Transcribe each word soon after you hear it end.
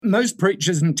most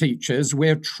preachers and teachers,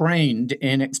 we're trained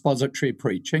in expository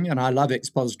preaching, and I love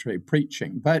expository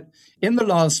preaching. But in the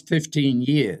last 15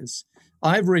 years,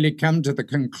 I've really come to the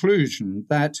conclusion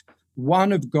that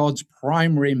one of God's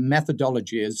primary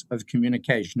methodologies of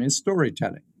communication is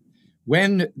storytelling.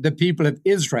 When the people of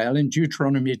Israel in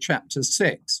Deuteronomy chapter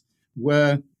 6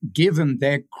 were given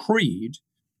their creed,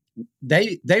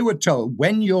 they were told,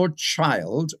 when your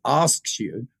child asks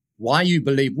you why you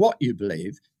believe what you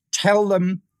believe, tell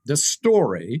them the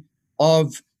story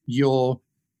of your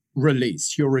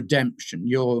release, your redemption,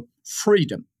 your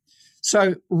freedom.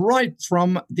 So right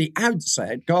from the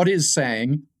outset, God is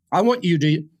saying, I want you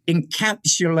to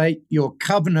encapsulate your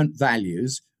covenant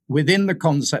values within the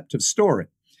concept of story.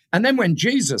 And then when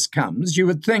Jesus comes, you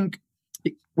would think,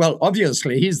 well,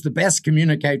 obviously, he's the best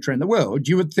communicator in the world.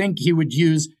 You would think he would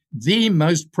use the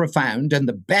most profound and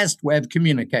the best way of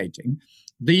communicating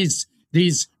these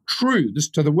truths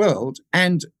to the world.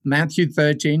 And Matthew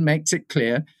 13 makes it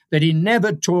clear that he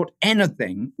never taught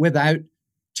anything without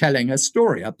telling a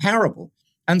story, a parable.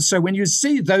 And so when you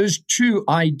see those two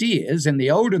ideas in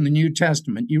the Old and the New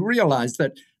Testament, you realize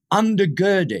that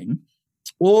undergirding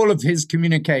all of his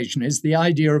communication is the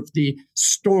idea of the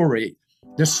story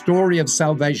of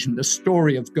salvation, the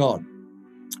story of God.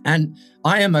 And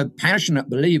I am a passionate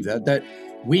believer that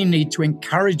we need to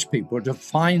encourage people to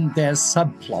find their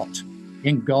subplot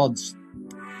in God's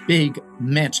big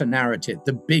meta-narrative,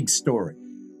 the big story.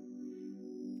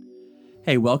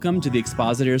 Hey, welcome to the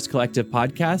Expositors Collective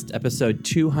Podcast, episode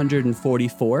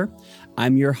 244.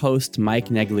 I'm your host, Mike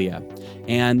Neglia,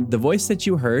 and the voice that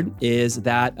you heard is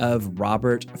that of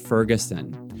Robert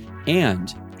Ferguson.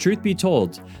 And truth be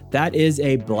told, that is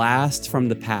a blast from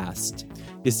the past.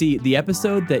 You see, the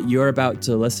episode that you're about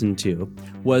to listen to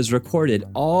was recorded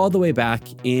all the way back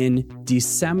in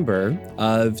December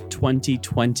of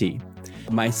 2020.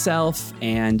 Myself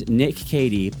and Nick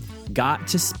Cady got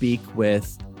to speak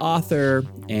with author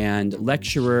and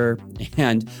lecturer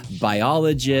and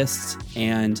biologist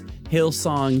and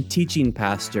Hillsong teaching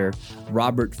pastor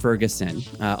Robert Ferguson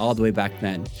all the way back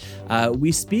then.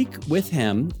 We speak with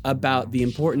him about the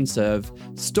importance of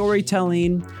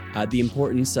storytelling, the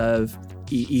importance of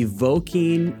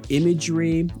evoking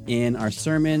imagery in our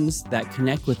sermons that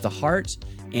connect with the heart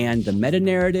and the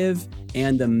meta-narrative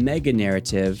and the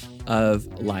mega-narrative of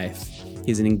life.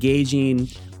 He's an engaging,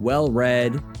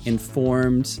 well-read,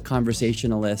 informed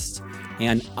conversationalist,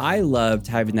 and I loved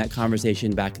having that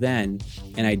conversation back then,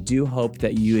 and I do hope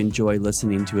that you enjoy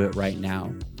listening to it right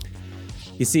now.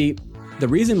 You see, the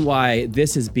reason why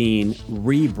this is being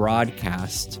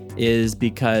rebroadcast is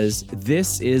because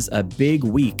this is a big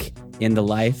week in the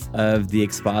life of the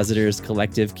Expositors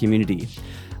Collective community.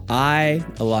 I,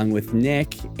 along with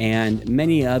Nick and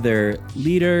many other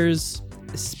leaders,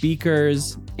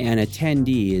 speakers, and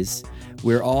attendees,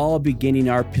 we're all beginning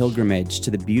our pilgrimage to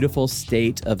the beautiful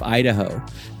state of Idaho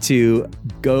to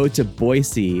go to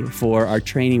Boise for our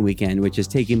training weekend, which is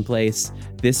taking place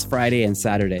this Friday and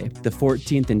Saturday, the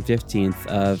 14th and 15th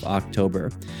of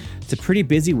October. It's a pretty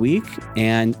busy week,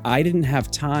 and I didn't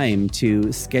have time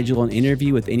to schedule an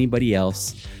interview with anybody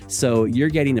else, so you're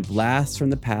getting a blast from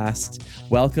the past.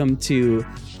 Welcome to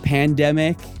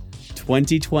Pandemic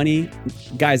 2020.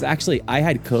 Guys, actually, I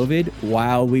had COVID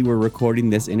while we were recording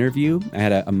this interview. I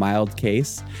had a mild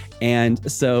case.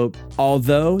 And so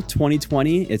although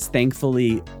 2020 is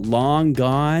thankfully long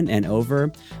gone and over,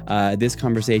 this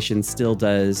conversation still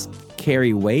does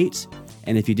carry weight.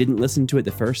 And if you didn't listen to it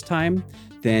the first time,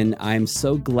 then I'm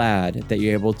so glad that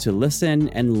you're able to listen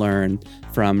and learn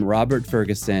from Robert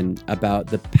Ferguson about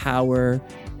the power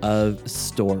of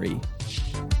story.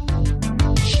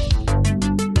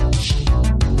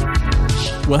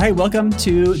 Well, hey, welcome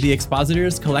to the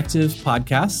Expositors Collective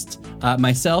Podcast.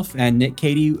 Myself and Nick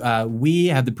Cady, we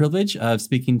have the privilege of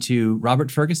speaking to Robert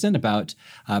Ferguson about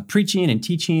preaching and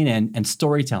teaching and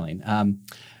storytelling.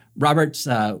 Robert,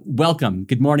 welcome.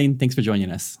 Good morning. Thanks for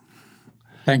joining us.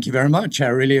 Thank you very much. I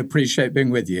really appreciate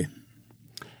being with you.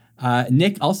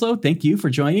 Nick, also, thank you for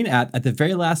joining. At the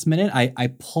very last minute, I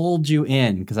pulled you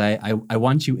in because I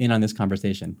want you in on this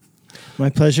conversation. My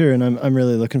pleasure, and I'm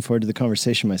really looking forward to the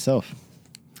conversation myself.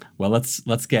 Well,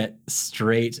 let's get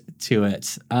straight to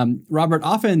it. Robert,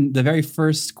 often the very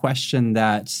first question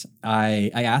that I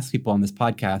ask people on this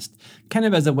podcast, kind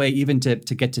of as a way even to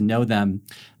get to know them,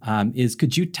 is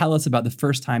could you tell us about the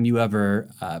first time you ever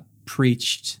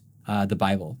preached the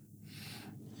Bible?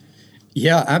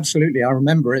 Yeah, absolutely. I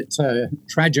remember it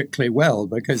tragically well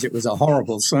because it was a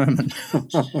horrible sermon.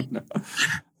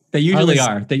 They usually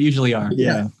are.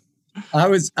 Yeah.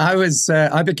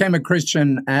 I became a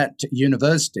Christian at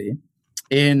university,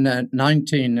 in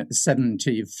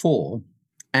 1974.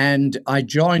 And I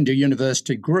joined a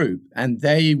university group, and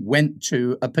they went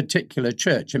to a particular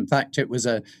church. In fact, it was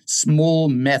a small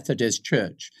Methodist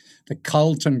church, the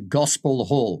Carlton Gospel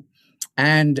Hall.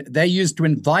 And they used to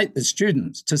invite the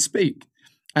students to speak.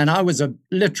 And I was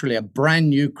literally a brand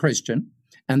new Christian.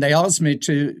 And they asked me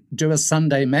to do a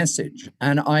Sunday message.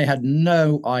 And I had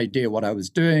no idea what I was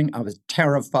doing. I was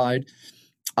terrified.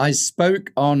 I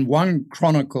spoke on 1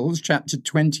 Chronicles chapter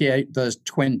 28, verse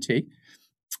 20,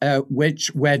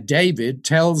 where David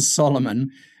tells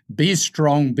Solomon, be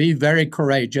strong, be very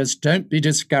courageous, don't be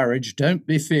discouraged, don't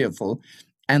be fearful.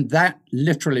 And that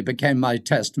literally became my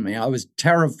testimony. I was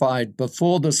terrified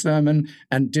before the sermon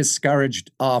and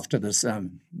discouraged after the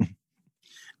sermon.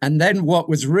 And then what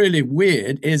was really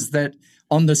weird is that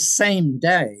on the same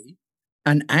day,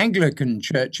 an Anglican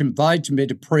church invited me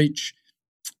to preach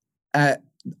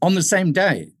on the same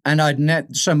day.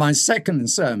 And so my second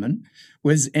sermon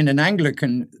was in an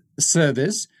Anglican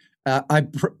service. I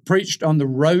preached on the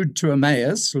road to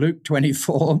Emmaus, Luke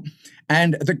 24,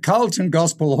 and the Carlton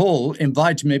Gospel Hall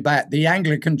invited me back. The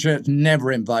Anglican Church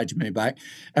never invited me back.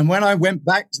 And when I went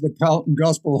back to the Carlton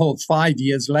Gospel Hall 5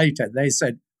 years later, they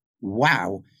said,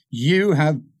 wow, you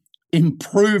have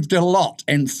improved a lot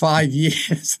in 5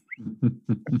 years.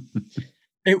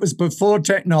 It was before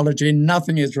technology.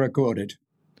 Nothing is recorded.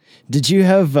 Did you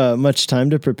have much time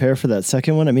to prepare for that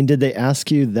second one? I mean, did they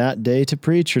ask you that day to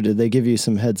preach, or did they give you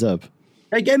some heads up?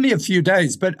 They gave me a few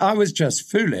days, but I was just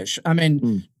foolish. I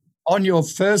mean, on your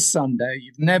first Sunday,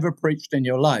 you've never preached in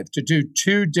your life. To do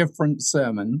 2 different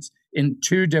sermons in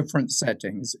 2 different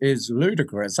settings is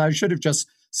ludicrous. I should have just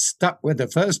stuck with the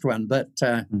first one. But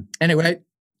anyway,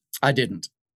 I didn't.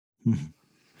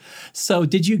 So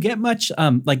did you get much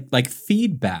like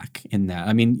feedback in that?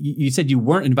 I mean, you said you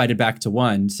weren't invited back to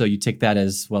one, so you take that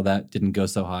as, well, that didn't go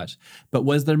so hot. But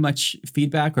was there much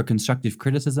feedback or constructive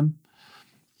criticism?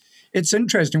 It's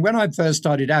interesting. When I first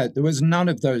started out, there was none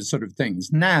of those sort of things.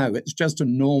 Now it's just a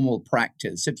normal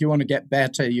practice. If you want to get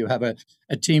better, you have a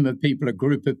team of people, a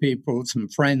group of people, some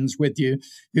friends with you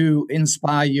who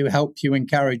inspire you, help you,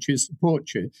 encourage you,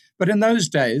 support you. But in those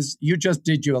days, you just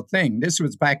did your thing. This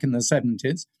was back in the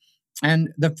 70s. And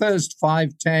the first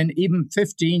 5, 10, even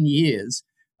 15 years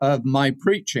of my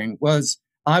preaching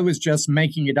I was just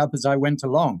making it up as I went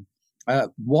along,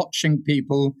 watching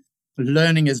people,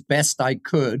 learning as best I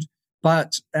could.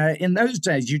 But in those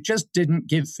days, you just didn't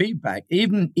give feedback.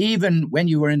 Even when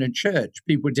you were in a church,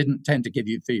 people didn't tend to give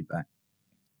you feedback.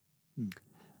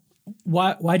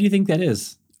 Why do you think that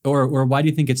is? Or why do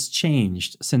you think it's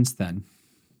changed since then?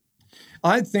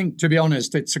 I think, to be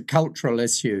honest, it's a cultural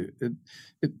issue.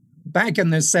 Back in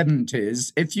the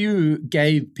 70s, if you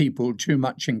gave people too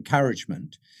much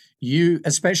encouragement,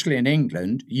 especially in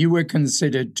England, you were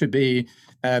considered to be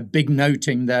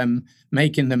big-noting them,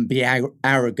 making them be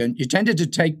arrogant. You tended to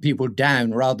take people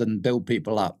down rather than build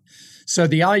people up. So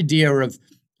the idea of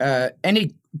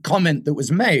any comment that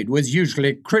was made was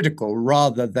usually critical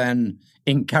rather than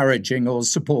encouraging or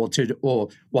supported, or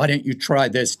why don't you try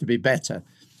this to be better?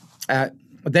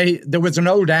 There was an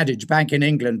old adage back in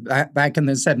England, back in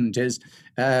the 70s,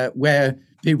 where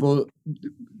people,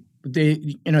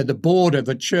 the board of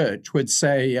a church would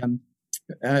say,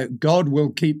 God will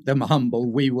keep them humble,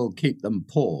 we will keep them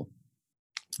poor.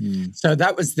 So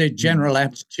that was the general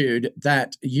attitude,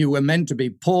 that you were meant to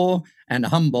be poor and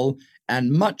humble,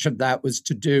 and much of that was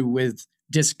to do with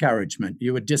discouragement.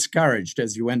 You were discouraged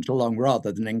as you went along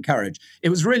rather than encouraged. It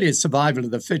was really a survival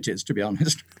of the fittest, to be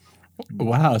honest.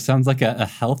 Wow, sounds like a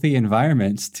healthy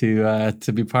environment to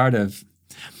be part of.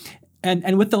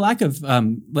 And with the lack of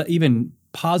even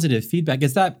positive feedback,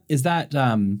 is that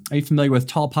are you familiar with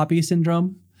tall poppy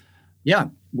syndrome? Yeah,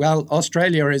 well,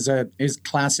 Australia is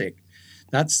classic.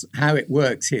 That's how it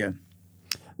works here.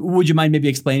 Would you mind maybe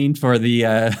explaining for the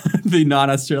the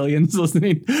non-Australians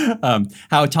listening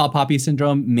how tall poppy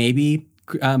syndrome maybe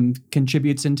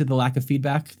contributes into the lack of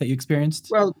feedback that you experienced?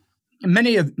 Well,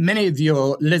 many of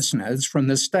your listeners from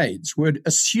the States would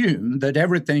assume that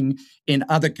everything in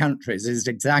other countries is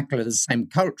exactly the same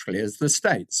culturally as the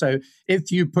States. So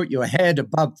if you put your head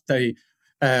above the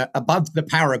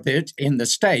parapet in the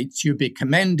States, you'd be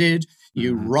commended.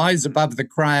 You rise above the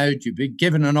crowd. You'd be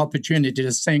given an opportunity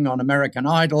to sing on American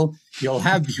Idol. You'll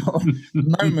have your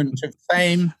moment of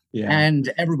fame,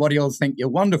 and everybody will think you're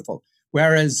wonderful.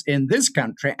 Whereas in this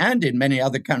country and in many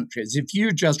other countries, if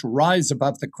you just rise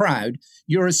above the crowd,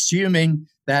 you're assuming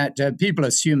that people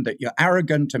assume that you're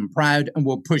arrogant and proud and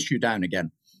will push you down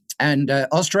again. And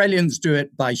Australians do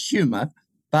it by humor,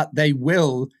 but they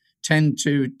will tend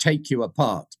to take you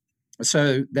apart.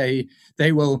 So they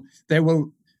will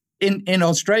in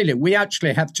Australia, we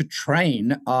actually have to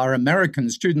train our American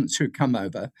students who come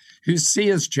over, who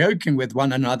see us joking with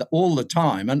one another all the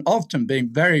time and often being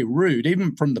very rude,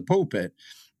 even from the pulpit.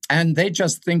 And they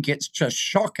just think it's just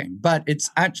shocking, but it's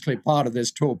actually part of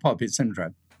this tall poppy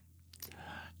syndrome.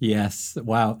 Yes.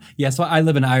 Wow. Yeah. So I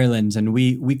live in Ireland, and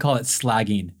we call it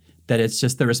slagging, that it's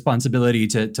just the responsibility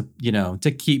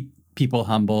to keep people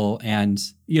humble. And,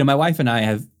 my wife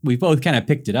and we both kind of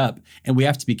picked it up, and we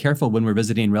have to be careful when we're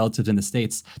visiting relatives in the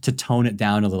States to tone it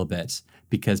down a little bit,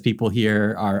 because people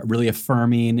here are really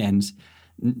affirming and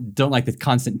don't like the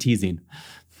constant teasing.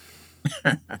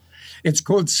 It's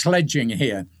called sledging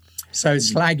here. So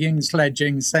slagging,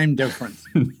 sledging, same difference.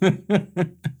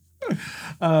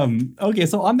 Okay,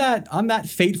 so on that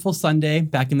fateful Sunday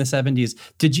back in the 70s,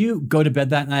 did you go to bed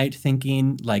that night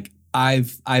thinking like,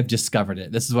 I've discovered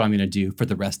it, this is what I'm going to do for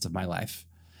the rest of my life?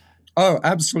 Oh,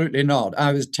 absolutely not.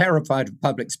 I was terrified of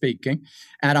public speaking,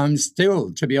 and I'm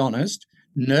still, to be honest,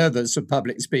 nervous of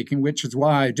public speaking, which is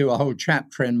why I do a whole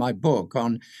chapter in my book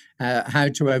on how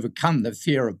to overcome the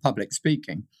fear of public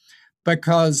speaking,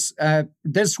 because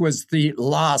this was the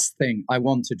last thing I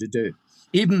wanted to do.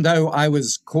 Even though I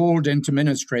was called into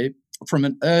ministry from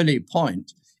an early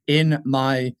point in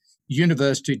my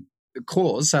university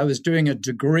course, I was doing a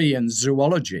degree in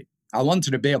zoology. I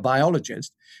wanted to be a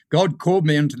biologist. God called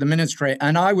me into the ministry,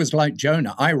 and I was like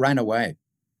Jonah. I ran away.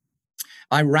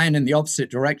 I ran in the opposite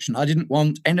direction. I didn't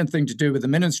want anything to do with the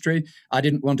ministry. I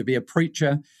didn't want to be a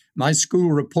preacher. My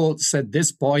school report said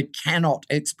this boy cannot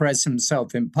express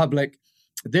himself in public.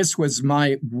 This was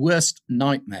my worst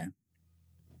nightmare.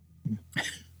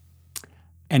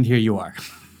 And here you are,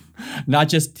 not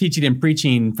just teaching and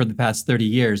preaching for the past 30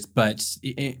 years, but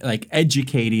like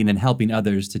educating and helping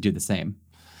others to do the same.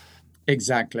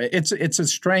 Exactly. It's a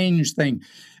strange thing.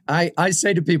 I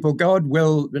say to people, God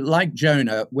will, like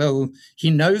Jonah, he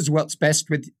knows what's best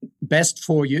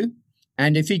for you.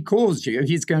 And if he calls you,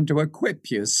 he's going to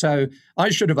equip you. So I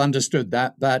should have understood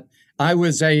that, but I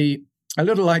was a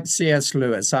little like C.S.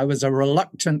 Lewis. I was a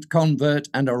reluctant convert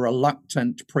and a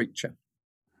reluctant preacher.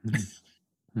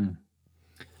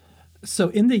 So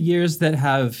in the years that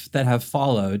have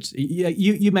followed,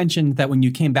 you mentioned that when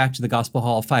you came back to the Gospel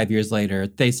Hall 5 years later,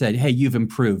 they said, hey, you've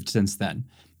improved since then.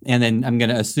 And then I'm going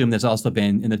to assume there's also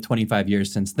been, in the 25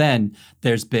 years since then,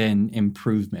 there's been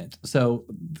improvement. So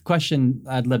the question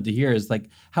I'd love to hear is, like,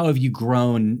 how have you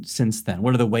grown since then?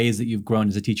 What are the ways that you've grown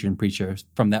as a teacher and preacher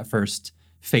from that first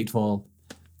fateful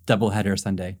doubleheader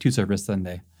Sunday, two-service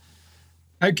Sunday?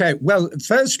 Okay, well,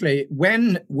 firstly,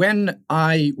 when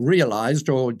I realized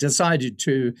or decided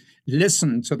to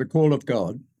listen to the call of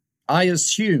God, I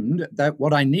assumed that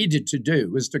what I needed to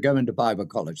do was to go into Bible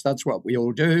college. That's what we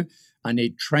all do. I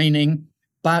need training.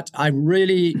 But I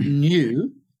really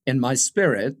knew in my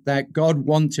spirit that God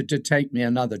wanted to take me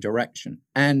another direction.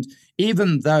 And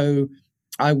even though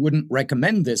I wouldn't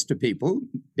recommend this to people,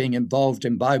 being involved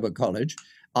in Bible college,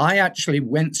 I actually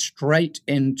went straight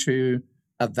into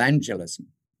evangelism.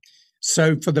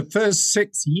 So for the first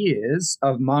 6 years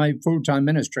of my full-time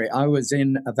ministry, I was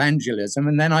in evangelism,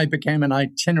 and then I became an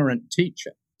itinerant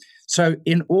teacher. So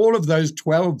in all of those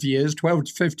 12 to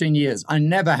 15 years, I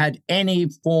never had any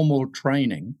formal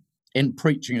training in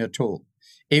preaching at all.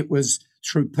 It was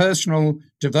through personal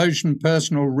devotion,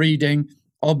 personal reading,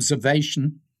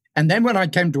 observation. And then when I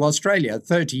came to Australia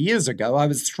 30 years ago, I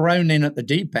was thrown in at the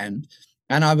deep end,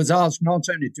 and I was asked not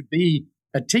only to be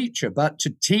a teacher, but to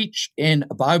teach in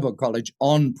a Bible college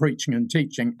on preaching and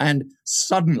teaching. And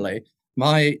suddenly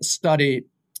my study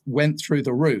went through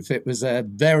the roof. It was a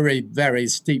very, very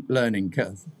steep learning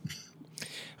curve.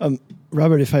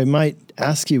 Robert, if I might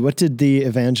ask you, what did the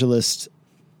evangelist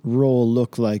role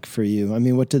look like for you? I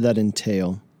mean, what did that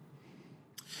entail?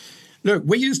 Look,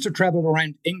 we used to travel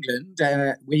around England.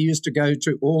 We used to go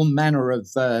to all manner of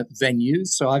venues.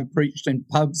 So I've preached in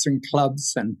pubs and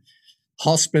clubs and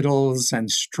hospitals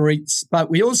and streets. But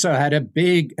we also had a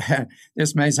big,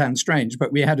 this may sound strange,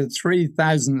 but we had a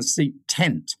 3,000-seat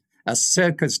tent, a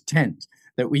circus tent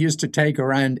that we used to take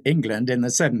around England in the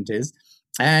 70s.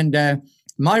 And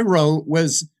my role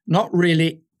was not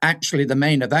really actually the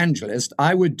main evangelist.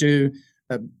 I would do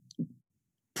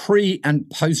pre- and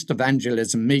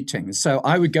post-evangelism meetings. So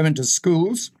I would go into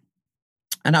schools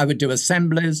and I would do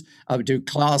assemblies, I would do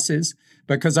classes.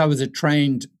 Because I was a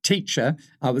trained teacher,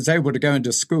 I was able to go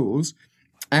into schools,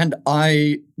 and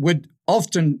I would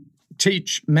often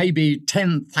teach maybe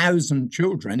 10,000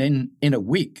 children in a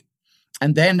week.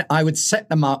 And then I would set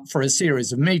them up for a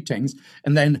series of meetings.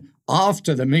 And then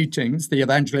after the meetings, the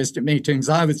evangelistic meetings,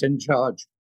 I was in charge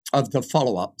of the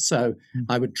follow-up. So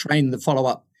I would train the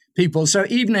follow-up people. So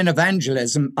even in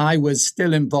evangelism, I was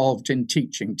still involved in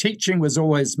teaching. Teaching was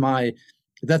always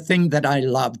the thing that I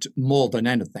loved more than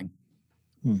anything.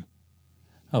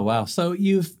 Oh, wow. So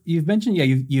you've mentioned,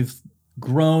 you've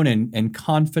grown in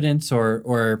confidence,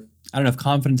 or I don't know if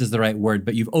confidence is the right word,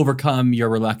 but you've overcome your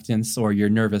reluctance or your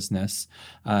nervousness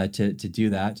to do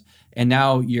that. And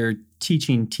now you're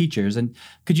teaching teachers. And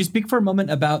could you speak for a moment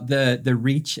about the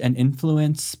Reach and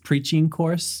Influence preaching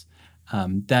course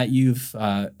that you've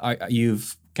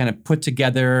kind of put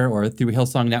together, or through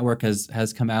Hillsong Network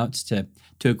has come out to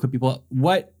equip people?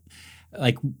 What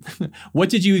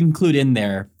did you include in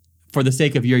there for the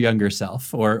sake of your younger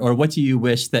self, or what do you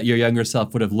wish that your younger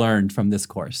self would have learned from this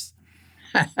course?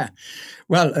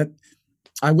 Well,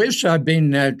 I wish I'd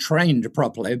been trained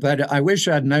properly, but I wish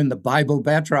I'd known the Bible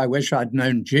better. I wish I'd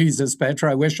known Jesus better.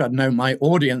 I wish I'd known my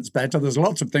audience better. There's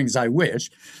lots of things I wish.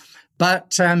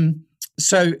 But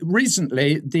so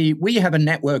recently, we have a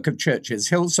network of churches.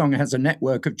 Hillsong has a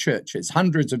network of churches,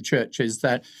 hundreds of churches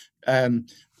that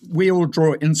we all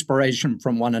draw inspiration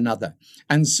from one another.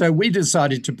 And so we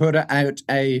decided to put out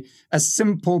a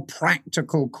simple,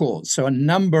 practical course. So a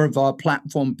number of our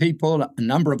platform people, a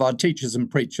number of our teachers and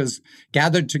preachers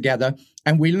gathered together,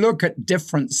 and we look at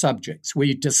different subjects.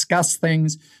 We discuss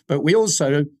things, but we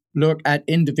also look at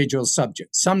individual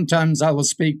subjects. Sometimes I will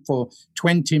speak for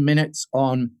 20 minutes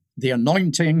on the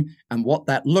anointing and what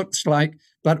that looks like,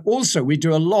 but also we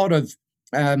do a lot of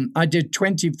I did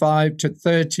 25 to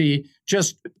 30,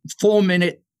 just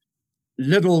 4-minute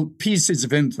little pieces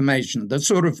of information, the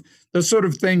sort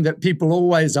of thing that people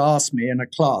always ask me in a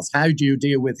class. How do you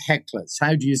deal with hecklers?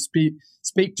 How do you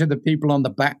speak to the people on the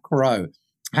back row?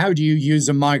 How do you use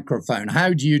a microphone?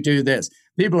 How do you do this?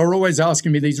 People are always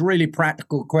asking me these really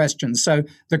practical questions. So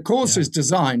the course is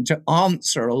designed to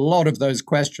answer a lot of those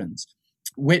questions,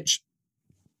 which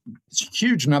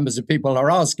huge numbers of people are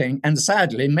asking. And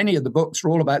sadly, many of the books are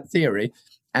all about theory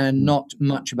and not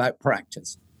much about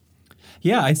practice.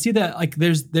 Yeah, I see that. Like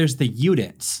there's the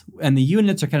units, and the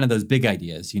units are kind of those big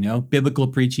ideas, biblical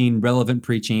preaching, relevant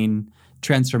preaching,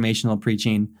 transformational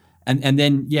preaching. And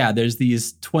then, there's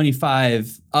these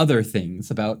 25 other things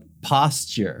about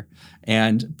posture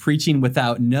and preaching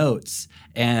without notes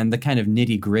and the kind of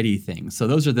nitty gritty things. So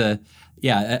those are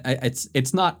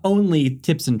it's not only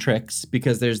tips and tricks,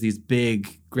 because there's these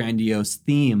big grandiose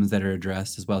themes that are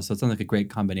addressed as well. So it sounds like a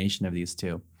great combination of these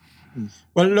two.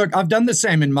 Well, look, I've done the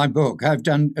same in my book. I've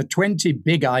done 20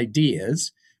 big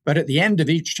ideas, but at the end of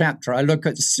each chapter, I look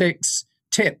at 6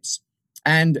 tips.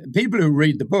 And people who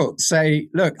read the book say,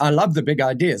 look, I love the big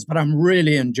ideas, but I'm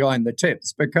really enjoying the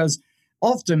tips, because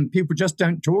often people just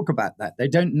don't talk about that. They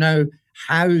don't know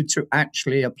how to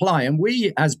actually apply. And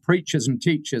we, as preachers and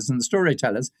teachers and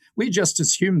storytellers, we just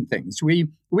assume things. We've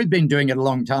been doing it a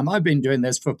long time. I've been doing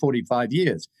this for 45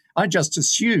 years. I just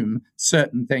assume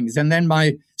certain things. And then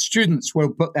my students will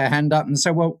put their hand up and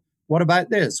say, well, what about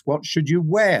this? What should you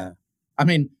wear? I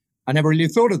mean, I never really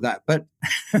thought of that, but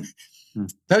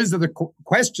those are the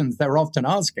questions they're often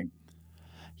asking.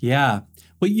 Yeah.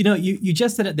 Well, you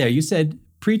just said it there. You said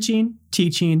preaching,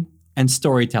 teaching, and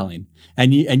storytelling.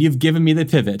 And you've given me the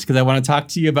pivot, because I want to talk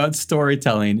to you about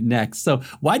storytelling next. So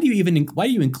why do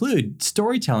you include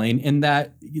storytelling in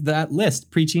that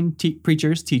list? Preaching,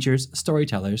 preachers, teachers,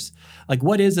 storytellers. Like,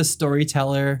 what is a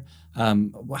storyteller?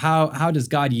 How does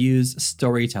God use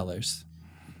storytellers?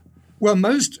 Well,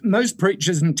 most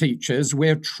preachers and teachers,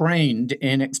 we're trained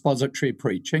in expository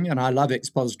preaching, and I love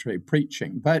expository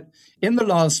preaching. But in the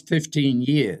last 15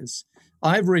 years,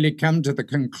 I've really come to the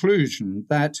conclusion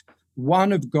that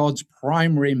one of God's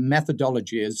primary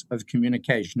methodologies of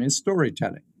communication is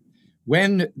storytelling.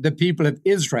 When the people of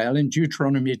Israel in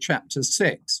Deuteronomy chapter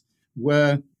 6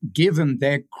 were given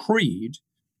their creed,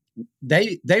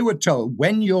 they were told,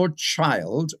 when your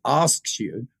child asks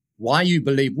you why you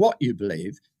believe what you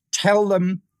believe, tell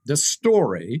them the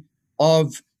story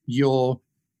of your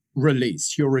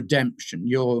release, your redemption,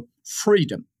 your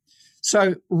freedom.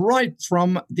 So right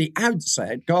from the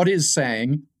outset, God is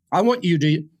saying, I want you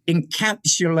to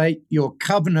encapsulate your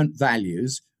covenant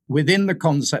values within the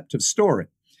concept of story.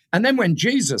 And then when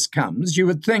Jesus comes, you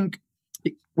would think,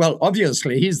 well,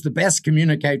 obviously, he's the best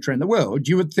communicator in the world.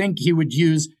 You would think he would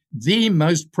use the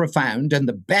most profound and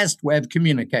the best way of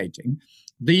communicating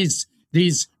these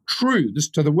truths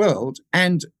to the world.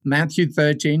 And Matthew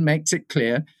 13 makes it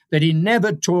clear that he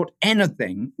never taught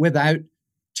anything without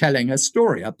telling a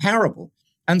story, a parable.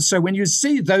 And so when you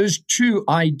see those two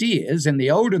ideas in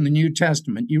the Old and the New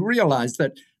Testament, you realize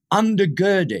that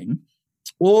undergirding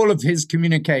all of his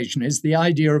communication is the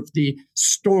idea of the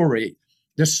story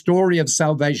of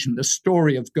salvation, the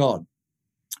story of God.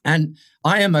 And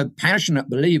I am a passionate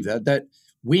believer that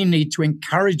we need to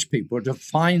encourage people to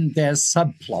find their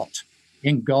subplot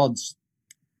in God's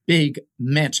big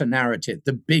meta narrative,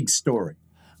 the big story.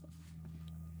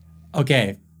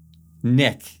 Okay,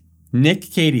 Nick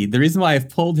Cady. The reason why I've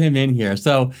pulled him in here.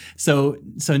 So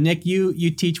Nick,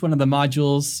 you teach one of the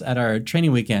modules at our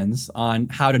training weekends on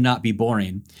how to not be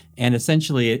boring, and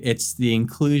essentially it's the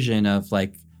inclusion of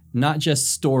like not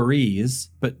just stories,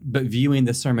 but viewing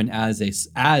the sermon as a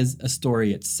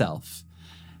story itself.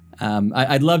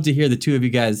 I'd love to hear the two of you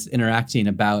guys interacting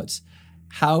about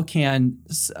how can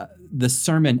the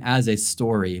sermon as a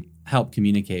story help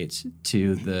communicate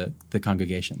to the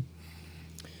congregation.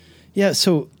 Yeah,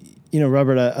 so,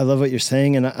 Robert, I love what you're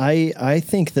saying, and I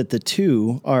think that the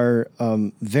two are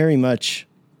very much,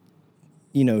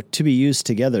 to be used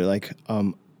together. Like,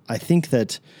 I think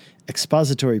that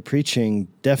expository preaching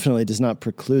definitely does not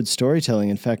preclude storytelling.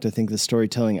 In fact, I think the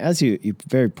storytelling, as you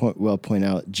very well point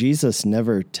out, Jesus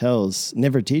never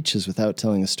teaches without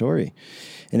telling a story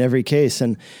in every case.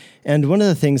 And one of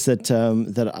the things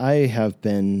that I have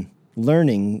been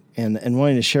learning and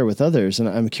wanting to share with others, and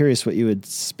I'm curious what you would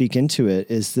speak into it,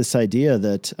 is this idea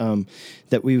that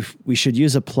that we should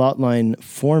use a plotline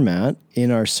format in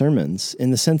our sermons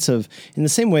in the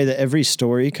same way that every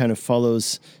story kind of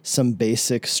follows some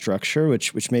basic structure,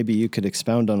 which maybe you could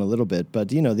expound on a little bit. But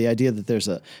the idea that there's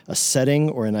a setting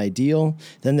or an ideal,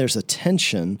 then there's a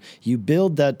tension. You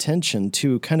build that tension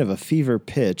to kind of a fever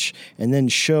pitch, and then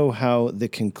show how the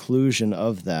conclusion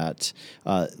of that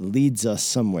leads us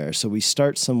somewhere. So we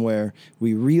start somewhere,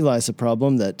 we realize a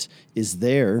problem that is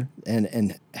there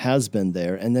and has been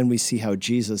there, and then we see how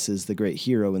Jesus is the great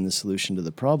hero in the solution to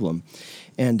the problem,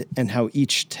 and how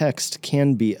each text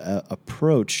can be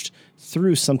approached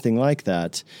through something like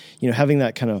that. Having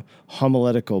that kind of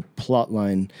homiletical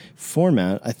plotline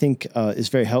format, I think, is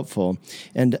very helpful.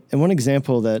 And one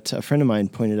example that a friend of mine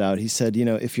pointed out, he said,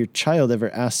 if your child ever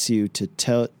asks you to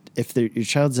tell. Your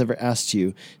child's ever asked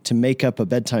you to make up a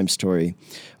bedtime story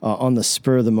on the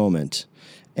spur of the moment,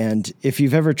 and if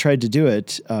you've ever tried to do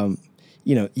it,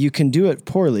 you can do it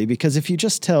poorly, because if you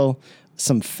just tell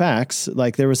some facts,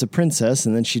 like there was a princess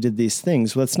and then she did these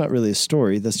things, well, that's not really a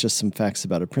story. That's just some facts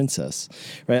about a princess,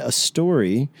 right? A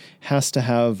story has to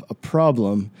have a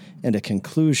problem and a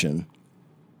conclusion,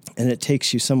 and it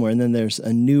takes you somewhere, and then there's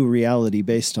a new reality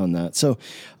based on that. So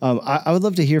I would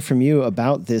love to hear from you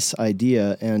about this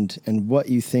idea and what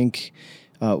you think,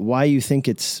 why you think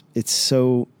it's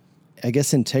so, I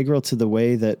guess, integral to the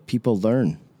way that people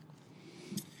learn.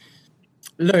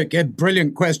 Look, a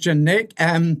brilliant question, Nick.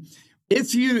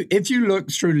 If you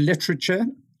look through literature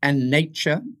and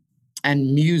nature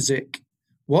and music,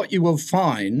 what you will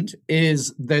find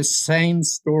is the same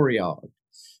story arc.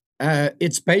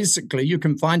 It's basically, you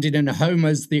can find it in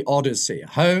Homer's The Odyssey: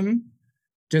 home,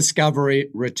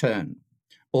 discovery, return.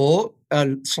 Or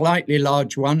a slightly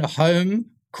large one: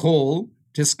 home, call,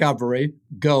 discovery,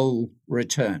 goal,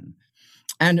 return.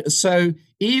 And so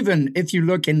even if you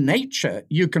look in nature,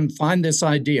 you can find this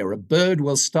idea. A bird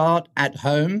will start at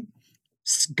home,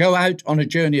 go out on a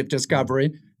journey of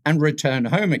discovery, and return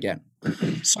home again.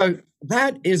 So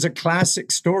that is a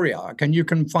classic story arc, and you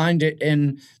can find it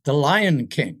in The Lion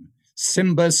King.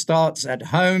 Simba starts at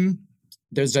home.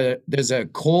 There's a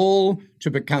call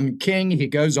to become king. He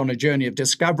goes on a journey of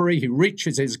discovery. He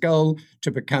reaches his goal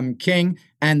to become king,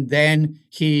 and then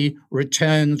he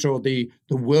returns, or the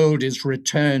world is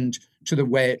returned to the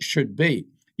way it should be.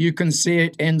 You can see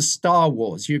it in Star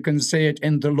Wars. You can see it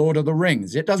in The Lord of the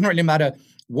Rings. It doesn't really matter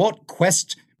what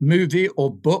quest movie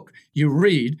or book you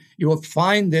read, you will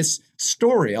find this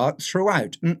story arc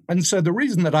throughout. And so the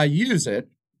reason that I use it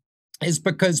is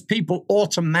because people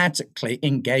automatically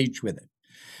engage with it.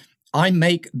 I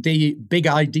make the big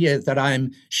idea that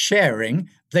I'm sharing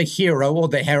the hero or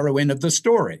the heroine of the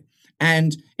story.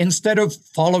 And instead of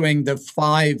following the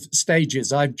 5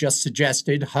 stages I've just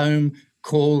suggested, home,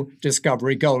 call,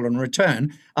 discovery, goal, and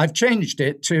return, I've changed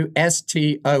it to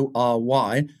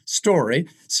STORY, story.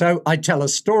 So I tell a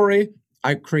story,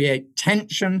 I create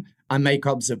tension, I make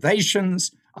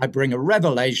observations, I bring a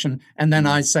revelation, and then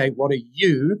I say, what are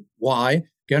you, why,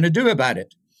 going to do about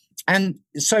it? And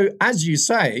so, as you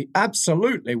say,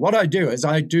 absolutely, what I do is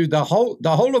I do the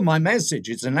whole of my message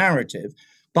is a narrative,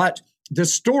 but the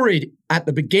story at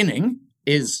the beginning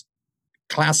is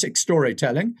classic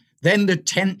storytelling, then the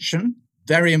tension,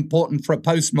 very important for a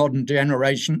postmodern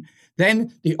generation,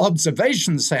 then the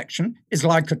observation section is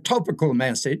like a topical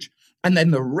message, and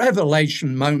then the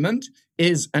revelation moment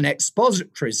is an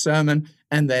expository sermon,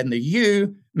 and then the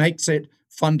you makes it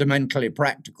fundamentally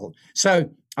practical.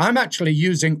 So I'm actually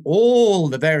using all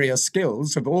the various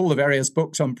skills of all the various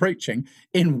books on preaching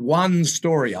in one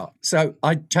story arc. So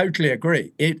I totally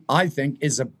agree. It, I think,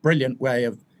 is a brilliant way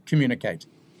of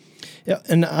communicating. Yeah,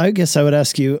 and I guess I would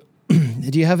ask you,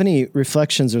 do you have any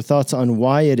reflections or thoughts on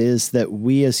why it is that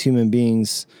we as human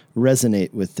beings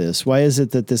resonate with this? Why is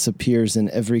it that this appears in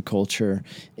every culture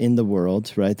in the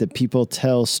world, right? That people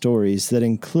tell stories that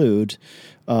include,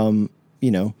 an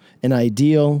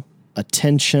ideal, a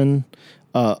tension,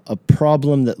 a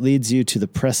problem that leads you to the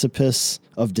precipice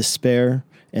of despair,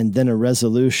 and then a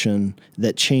resolution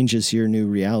that changes your new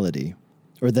reality,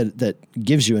 or that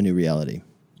gives you a new reality.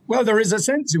 Well, there is a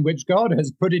sense in which God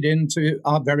has put it into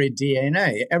our very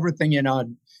DNA. Everything in our,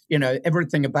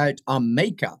 everything about our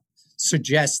makeup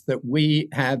suggests that we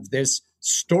have this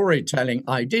storytelling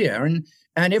idea.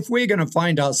 And if we're going to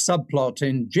find our subplot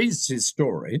in Jesus'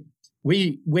 story,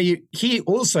 he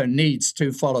also needs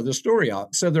to follow the story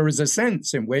arc. So there is a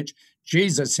sense in which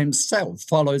Jesus himself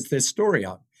follows this story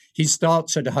arc. He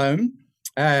starts at home.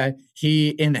 He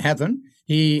in heaven.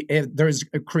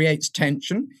 Creates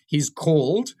tension. He's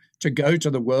called to go to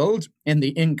the world in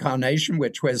the incarnation,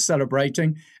 which we're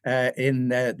celebrating in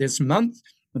this month.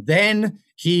 Then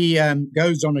he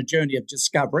goes on a journey of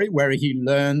discovery where he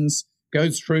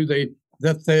goes through the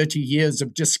 30 years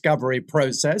of discovery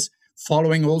process,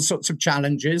 following all sorts of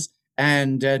challenges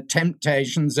and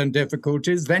temptations and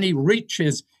difficulties. Then he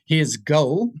reaches his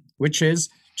goal, which is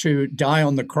to die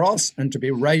on the cross and to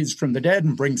be raised from the dead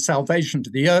and bring salvation to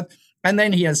the earth. And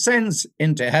then he ascends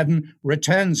into heaven,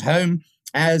 returns home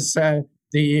as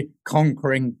the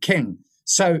conquering king.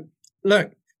 So,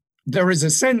 look, there is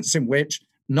a sense in which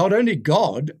not only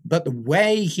God, but the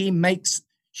way he makes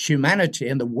humanity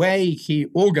and the way he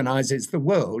organizes the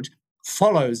world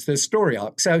follows the story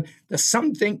arc. So there's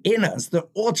something in us that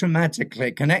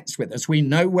automatically connects with us. We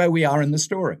know where we are in the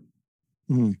story.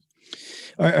 Mm.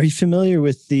 Are you familiar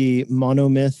with the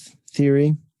monomyth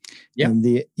theory?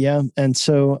 Yeah. And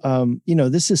so,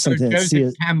 this is something that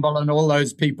Joseph Campbell and all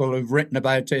those people who've written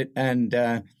about it. And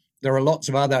there are lots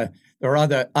of other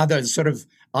sort of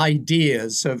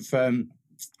ideas of,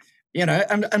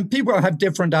 and people have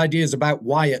different ideas about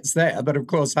why it's there. But of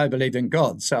course, I believe in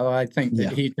God. So I think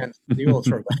that he tends to be the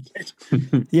author of it.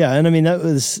 Yeah. And I mean, that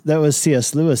was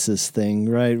C.S. Lewis's thing,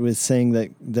 right? With saying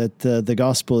that the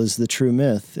gospel is the true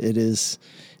myth.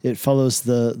 It follows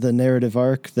the narrative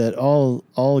arc that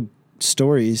all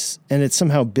stories, and it's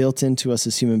somehow built into us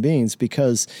as human beings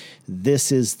because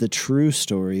this is the true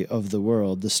story of the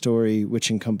world, the story which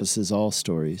encompasses all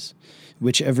stories,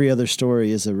 which every other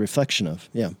story is a reflection of.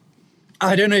 Yeah.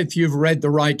 I don't know if you've read The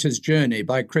Writer's Journey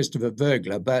by Christopher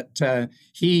Vogler, but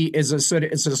he is a sort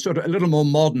of a little more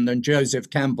modern than Joseph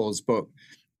Campbell's book.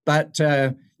 But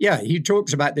he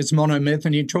talks about this monomyth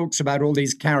and he talks about all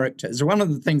these characters. One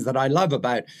of the things that I love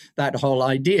about that whole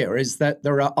idea is that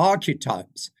there are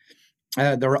archetypes.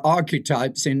 There are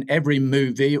archetypes in every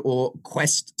movie or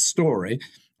quest story,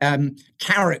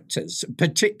 characters,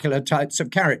 particular types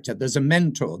of character. There's a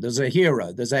mentor, there's a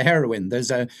hero, there's a heroine, there's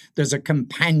a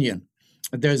companion,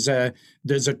 there's a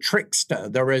trickster,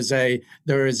 there is a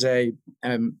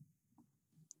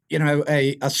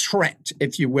threat,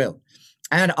 if you will.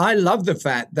 And I love the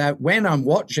fact that when I'm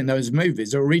watching those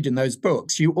movies or reading those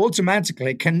books, you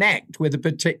automatically connect with a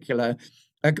particular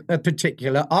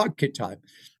archetype.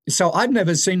 So I've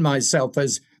never seen myself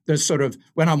as the sort of,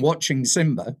 when I'm watching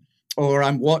Simba or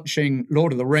I'm watching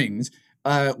Lord of the Rings,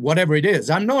 whatever it is,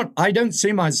 I don't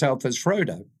see myself as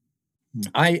Frodo.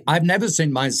 I've never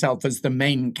seen myself as the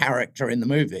main character in the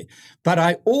movie, but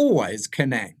I always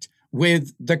connect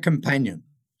with the companion.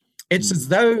 It's as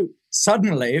though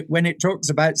suddenly when it talks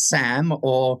about Sam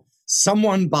or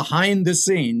someone behind the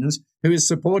scenes who is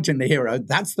supporting the hero,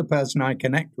 that's the person I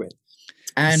connect with.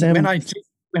 And Sam,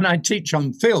 when I teach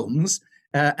on films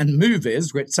and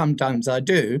movies, which sometimes I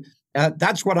do,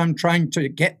 that's what I'm trying to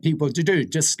get people to do,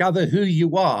 discover who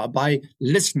you are by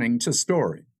listening to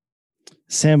story.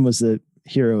 Sam was the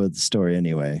hero of the story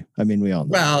anyway. I mean, we all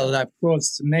know. Well, of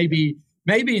course, maybe,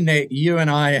 Nick, you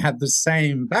and I have the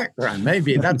same background.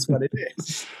 Maybe that's what it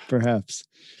is. Perhaps.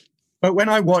 But when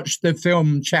I watched the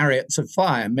film Chariots of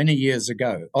Fire many years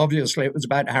ago, obviously it was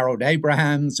about Harold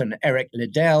Abrahams and Eric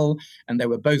Liddell, and they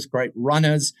were both great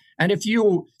runners. And if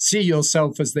you see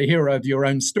yourself as the hero of your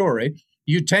own story,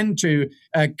 you tend to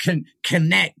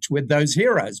connect with those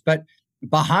heroes. But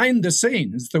behind the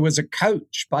scenes, there was a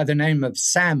coach by the name of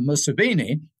Sam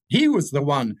Museveni. He was the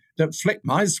one that flicked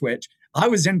my switch. I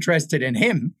was interested in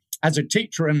him as a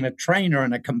teacher and a trainer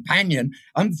and a companion.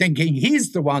 I'm thinking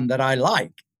he's the one that I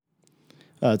like.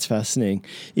 It's fascinating.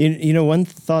 You know, one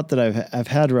thought that I've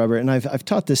had, Robert, and I've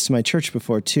taught this to my church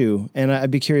before too, and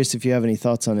I'd be curious if you have any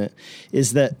thoughts on it,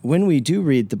 is that when we do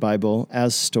read the Bible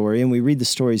as story, and we read the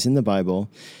stories in the Bible,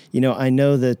 you know, I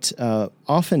know that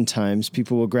oftentimes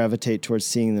people will gravitate towards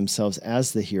seeing themselves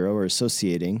as the hero or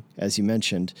associating, as you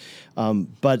mentioned.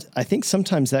 But I think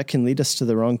sometimes that can lead us to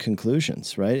the wrong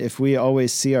conclusions, right? If we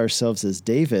always see ourselves as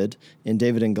David in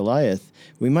David and Goliath,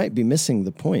 we might be missing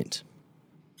the point.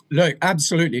 Look,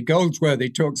 absolutely. Goldsworthy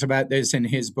talks about this in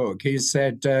his book. He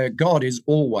said, God is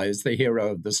always the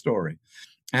hero of the story.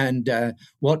 And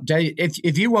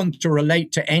if you want to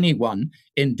relate to anyone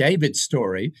in David's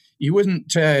story,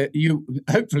 you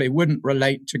hopefully wouldn't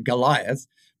relate to Goliath,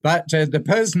 but the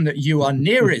person that you are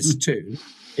nearest to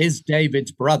is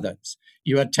David's brothers.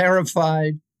 You are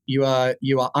terrified. You are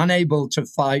unable to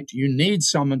fight. You need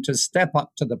someone to step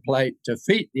up to the plate,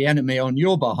 defeat the enemy on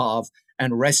your behalf,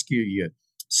 and rescue you.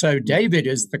 So David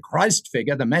is the Christ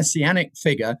figure, the messianic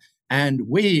figure, and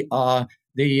we are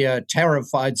the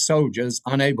terrified soldiers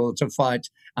unable to fight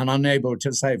and unable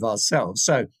to save ourselves.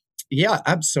 So, yeah,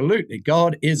 absolutely.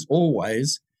 God is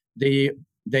always the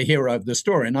hero of the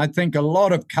story. And I think a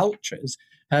lot of cultures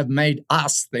have made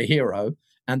us the hero,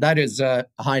 and that is a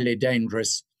highly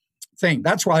dangerous thing.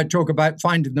 That's why I talk about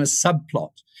finding the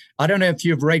subplot. I don't know if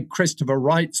you've read Christopher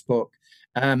Wright's book,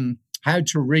 How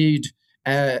to Read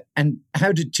and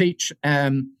How to Teach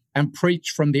and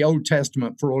Preach from the Old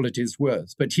Testament for All It Is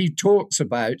Worth. But he talks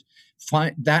about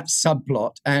that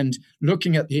subplot and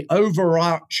looking at the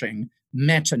overarching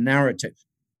meta-narrative.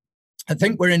 I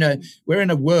think we're in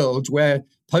a world where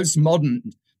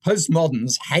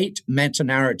postmoderns hate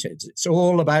meta-narratives. It's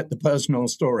all about the personal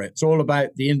story. It's all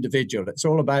about the individual. It's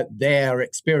all about their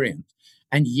experience.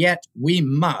 And yet we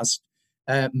must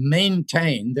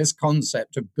maintain this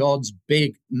concept of God's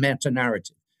big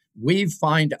meta-narrative. We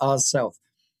find ourselves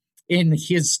in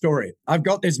his story. I've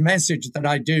got this message that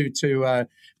I do to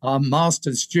our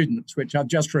master's students, which I've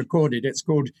just recorded. It's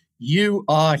called You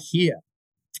Are Here.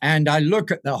 And I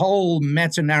look at the whole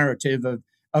meta-narrative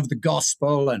of the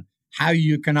gospel and how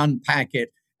you can unpack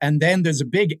it. And then there's a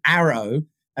big arrow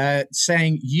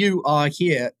saying you are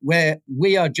here, where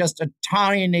we are just a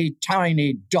tiny,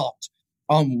 tiny dot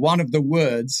on one of the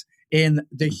words in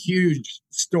the huge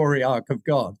story arc of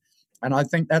God. And I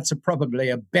think that's probably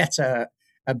a better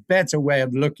way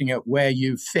of looking at where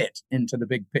you fit into the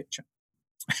big picture.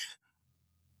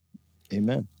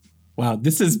 Amen. Wow,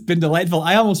 this has been delightful.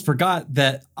 I almost forgot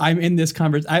that I'm in this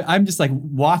conversation. I'm just like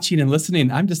watching and listening.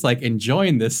 I'm just like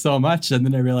enjoying this so much. And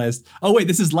then I realized, oh, wait,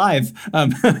 this is live.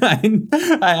 I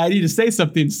need to say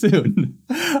something soon.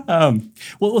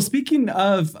 Well, speaking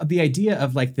of the idea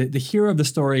of like the hero of the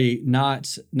story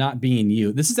not being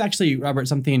you, this is actually, Robert,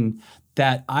 something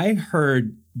that I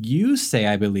heard you say,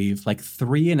 I believe, like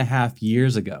 3.5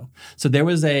 years ago. So there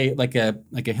was a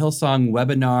Hillsong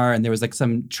webinar, and there was like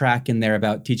some track in there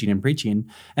about teaching and preaching.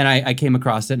 And I came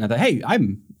across it, and I thought, hey,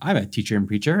 I'm a teacher and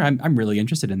preacher. I'm really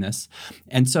interested in this.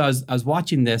 And so I was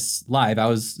watching this live. I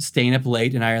was staying up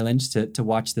late in Ireland to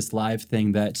watch this live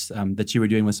thing that you were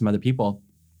doing with some other people.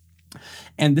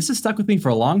 And this has stuck with me for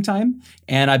a long time,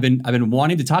 and I've been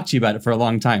wanting to talk to you about it for a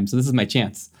long time. So this is my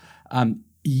chance.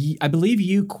 I believe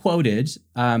you quoted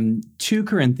 2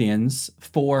 Corinthians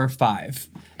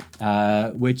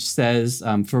 4:5, which says,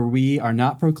 "For we are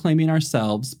not proclaiming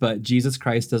ourselves, but Jesus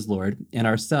Christ as Lord, and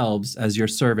ourselves as your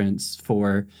servants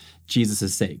for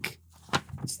Jesus' sake."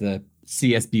 It's the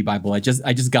CSB Bible. I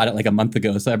just got it like a month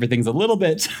ago, so everything's a little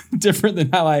bit different than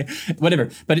whatever.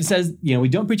 But it says, we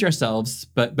don't preach ourselves,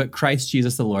 but Christ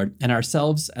Jesus the Lord, and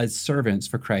ourselves as servants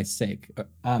for Christ's sake.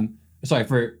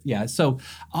 So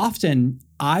often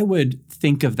I would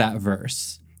think of that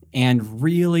verse and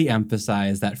really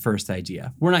emphasize that first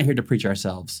idea. We're not here to preach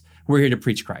ourselves. We're here to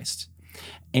preach Christ.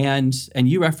 And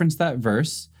you referenced that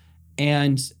verse,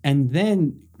 and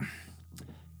then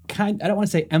I don't want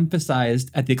to say emphasized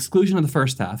at the exclusion of the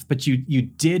first half, but you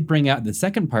did bring out the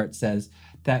second part says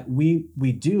that we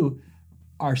do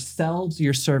ourselves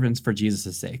your servants for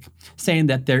Jesus' sake, saying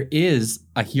that there is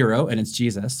a hero and it's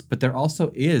Jesus, but there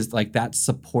also is like that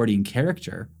supporting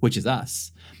character, which is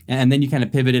us. And then you kind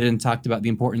of pivoted and talked about the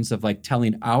importance of like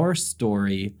telling our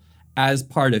story as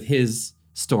part of his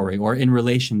story or in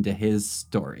relation to his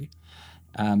story.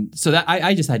 So that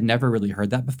I just had never really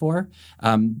heard that before.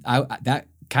 That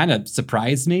kind of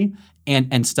surprised me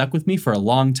and stuck with me for a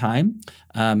long time.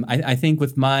 I think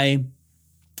with my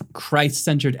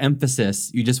Christ-centered emphasis,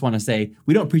 you just want to say,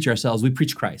 we don't preach ourselves, we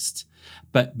preach Christ.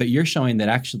 But you're showing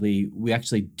that we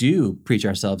actually do preach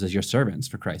ourselves as your servants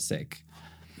for Christ's sake.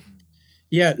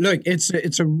 Yeah, look,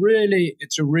 it's a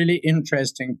really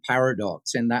interesting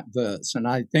paradox in that verse, and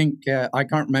I think I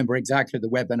can't remember exactly the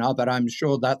webinar, but I'm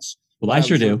sure that's well. I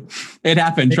sure do. It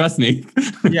happened. Trust me.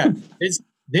 Yeah, it's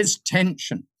this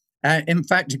tension. In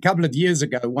fact, a couple of years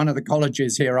ago, one of the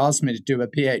colleges here asked me to do a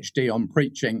PhD on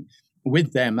preaching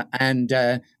with them, and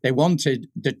they wanted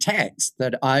the text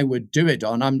that I would do it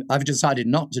on. I've decided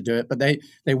not to do it, but they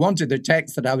wanted the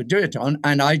text that I would do it on,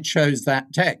 and I chose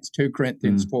that text, 2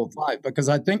 Corinthians 4:5, because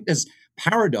I think this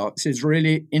paradox is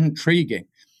really intriguing.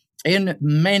 In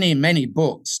many, many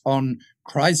books on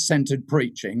Christ-centered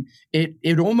preaching,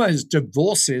 it almost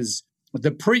divorces the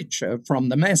preacher from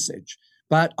the message.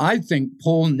 But I think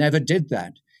Paul never did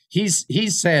that. He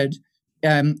said,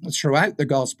 throughout the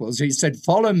Gospels, he said,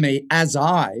 follow me as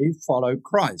I follow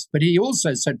Christ. But he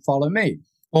also said, follow me.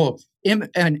 Or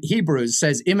and Hebrews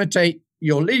says, imitate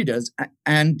your leaders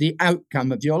and the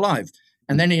outcome of your life.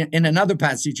 And then in another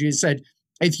passage, he said,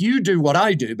 if you do what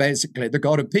I do, basically, the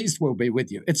God of peace will be with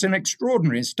you. It's an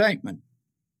extraordinary statement.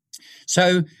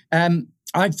 So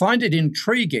I find it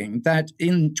intriguing that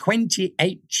in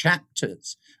 28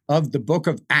 chapters of the book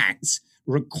of Acts,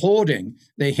 recording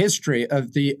the history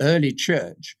of the early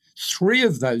church, 3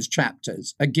 of those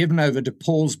chapters are given over to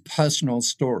Paul's personal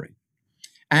story.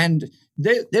 And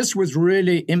this was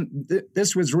really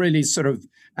sort of,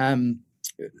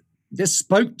 this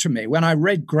spoke to me when I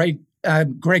read Greg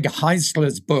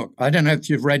Heisler's book. I don't know if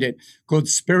you've read it, called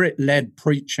Spirit-Led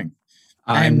Preaching.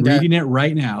 I'm reading it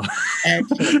right now.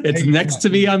 It's next to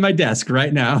me on my desk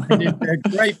right now. It's a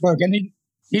great book. And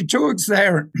he talks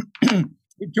there,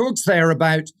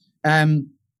 about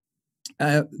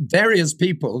various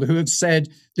people who have said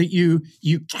that you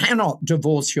cannot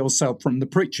divorce yourself from the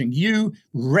preaching. You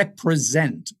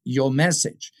represent your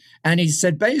message. And he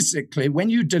said, basically, when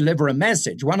you deliver a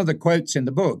message, one of the quotes in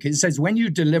the book, he says, when you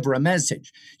deliver a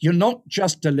message, you're not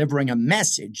just delivering a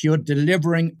message, you're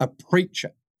delivering a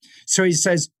preacher. So he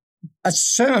says, a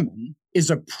sermon is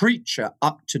a preacher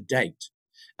up to date.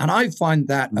 And I find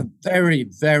that a very,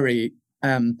 very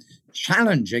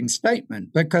challenging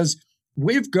statement, because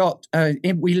we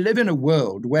live in a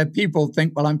world where people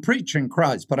think, well, I'm preaching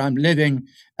Christ, but I'm living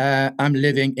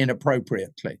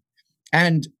inappropriately.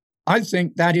 And I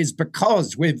think that is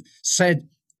because we've said,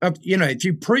 if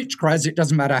you preach Christ, it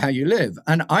doesn't matter how you live.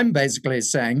 And I'm basically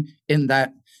saying in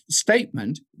that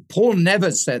statement, Paul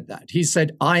never said that. He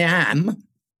said, I am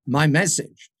my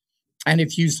message. And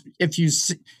if you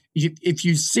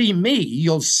see me,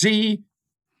 you'll see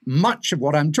much of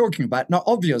what I'm talking about. Now,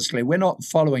 obviously, we're not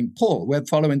following Paul. We're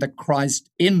following the Christ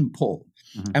in Paul.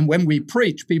 Mm-hmm. And when we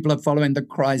preach, people are following the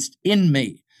Christ in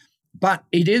me. But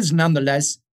it is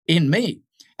nonetheless in me.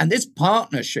 And this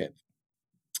partnership,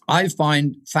 I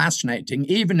find fascinating,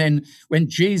 even when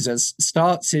Jesus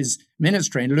starts his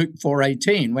ministry in Luke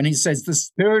 4:18, when he says, the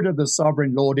Spirit of the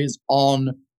Sovereign Lord is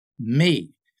on me.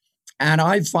 And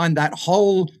I find that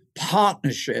whole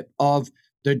partnership of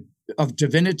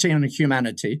divinity and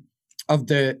humanity, of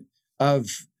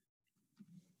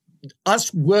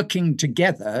us working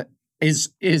together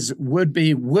would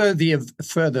be worthy of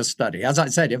further study. As I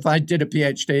said, if I did a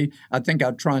PhD, I think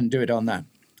I'd try and do it on that.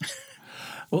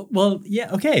 Well,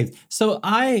 yeah, okay. So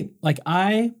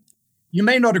you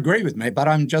may not agree with me, but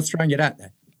I'm just throwing it out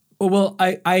there. Well,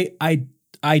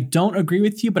 I don't agree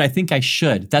with you, but I think I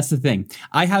should. That's the thing.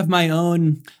 I have my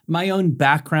own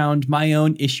background, my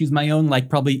own issues, my own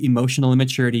probably emotional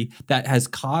immaturity that has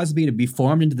caused me to be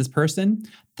formed into this person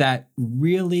that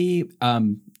really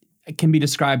can be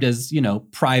described as,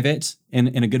 private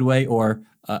in a good way, or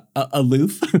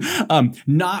aloof,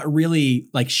 not really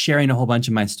sharing a whole bunch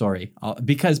of my story,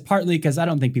 partly because I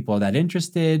don't think people are that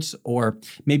interested, or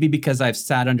maybe because I've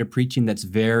sat under preaching that's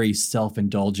very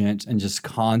self-indulgent and just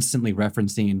constantly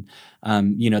referencing,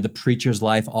 the preacher's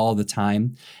life all the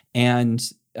time. And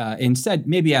instead,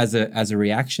 maybe as a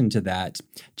reaction to that,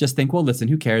 just think, well, listen,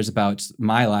 who cares about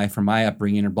my life or my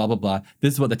upbringing or blah, blah, blah.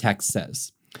 This is what the text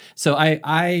says. So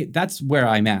I that's where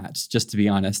I'm at, just to be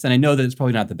honest. And I know that it's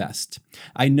probably not the best.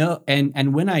 I know,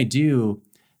 and when I do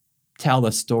tell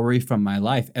a story from my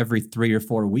life every 3 or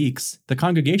 4 weeks, the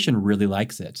congregation really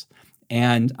likes it.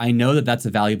 And I know that that's a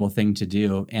valuable thing to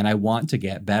do, and I want to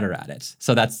get better at it.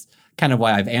 So that's kind of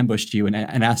why I've ambushed you and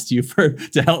asked you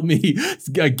to help me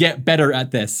get better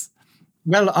at this.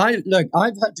 Well, I've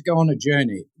had to go on a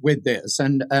journey with this,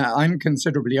 and I'm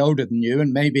considerably older than you,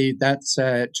 and maybe that's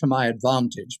to my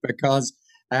advantage, because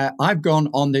I've gone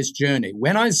on this journey.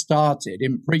 When I started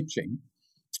in preaching,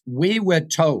 we were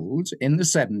told in the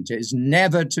 70s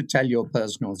never to tell your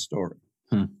personal story.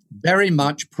 Very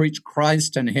much preach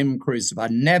Christ and Him crucified.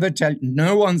 Never tell,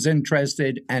 no one's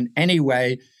interested in any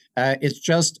way It's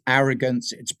just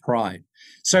arrogance. It's pride.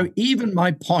 So even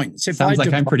my points, if sounds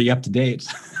like I'm pretty up to date.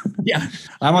 Yeah,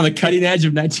 I'm on the cutting edge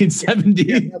of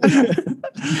 1970.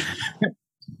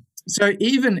 So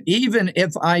even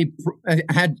if I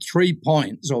had 3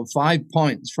 points or 5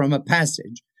 points from a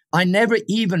passage, I never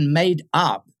even made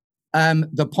up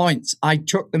the points. I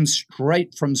took them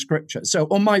straight from Scripture. So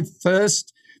on my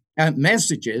first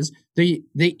messages, the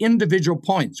individual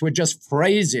points were just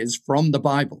phrases from the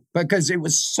Bible because it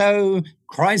was so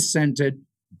Christ-centered,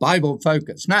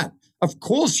 Bible-focused. Now, of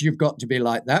course, you've got to be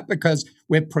like that because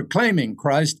we're proclaiming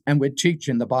Christ and we're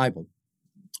teaching the Bible.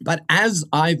 But as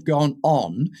I've gone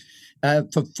on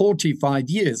for 45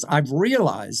 years, I've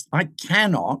realized I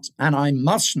cannot and I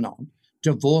must not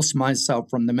divorce myself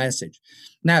from the message.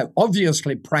 Now,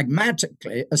 obviously,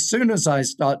 pragmatically, as soon as I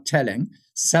start telling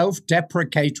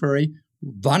self-deprecatory,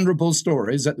 vulnerable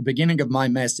stories at the beginning of my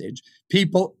message,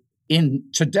 people in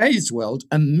today's world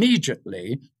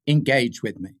immediately engage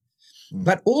with me.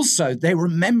 But also they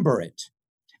remember it.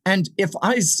 And if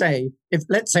let's say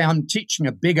I'm teaching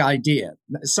a big idea,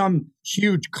 some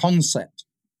huge concept,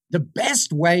 the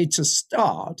best way to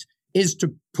start is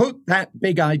to put that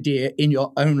big idea in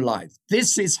your own life.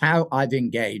 This is how I've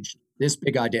engaged this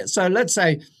big idea. So let's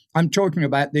say I'm talking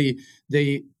about the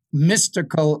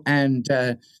mystical and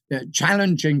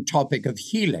challenging topic of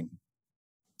healing.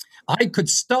 I could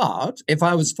start, if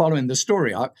I was following the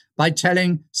story arc, by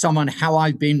telling someone how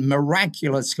I've been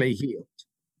miraculously healed.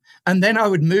 And then I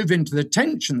would move into the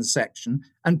tension section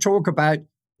and talk about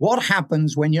what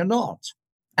happens when you're not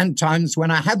and times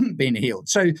when I haven't been healed.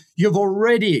 So you've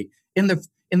already, in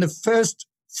the first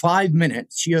 5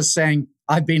 minutes, you're saying,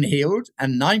 I've been healed,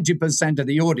 and 90% of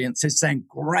the audience is saying,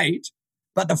 great.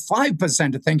 But the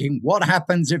 5% are thinking, what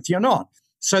happens if you're not?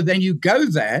 So then you go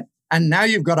there, and now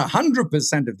you've got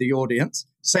 100% of the audience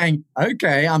saying,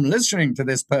 okay, I'm listening to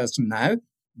this person now.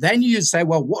 Then you say,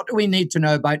 well, what do we need to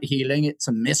know about healing? It's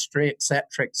a mystery, et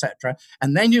cetera, et cetera.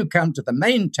 And then you come to the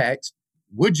main text.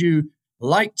 Would you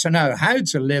like to know how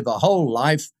to live a whole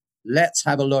life? Let's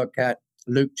have a look at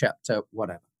Luke chapter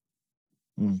whatever.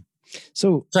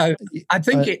 So I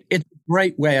think it's a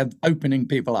great way of opening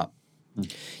people up.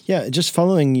 Yeah, just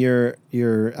following your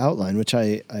outline, which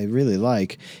I really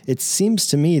like, it seems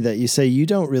to me that you say you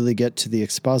don't really get to the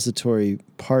expository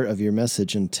part of your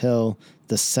message until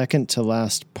the second to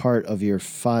last part of your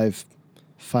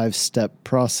five-step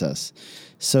process.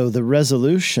 So the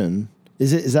resolution,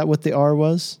 is that what the R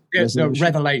was? It's the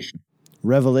revelation.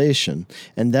 Revelation.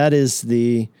 And that is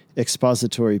the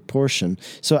expository portion.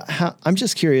 So I'm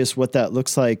just curious what that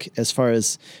looks like as far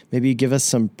as maybe give us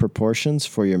some proportions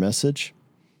for your message.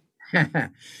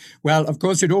 Well, of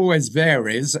course, it always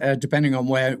varies depending on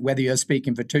whether you're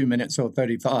speaking for 2 minutes or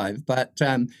 35. But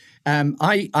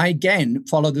I again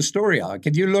follow the story arc.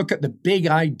 If you look at the big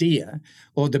idea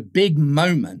or the big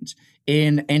moment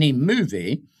in any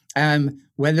movie,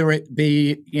 whether it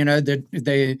be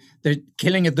the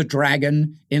killing of the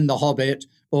dragon in The Hobbit,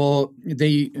 or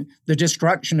the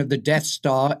destruction of the Death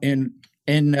Star in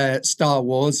Star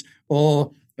Wars,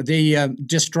 or the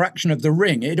destruction of the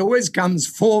ring, it always comes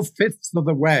 4/5 of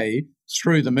the way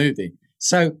through the movie.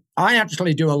 So I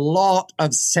actually do a lot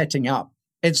of setting up.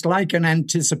 It's like an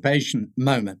anticipation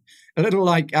moment, a little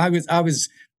like I was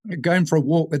going for a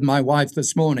walk with my wife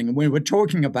this morning, and we were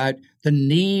talking about the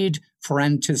need for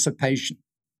anticipation.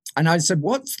 And I said,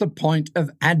 what's the point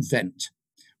of Advent?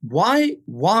 Why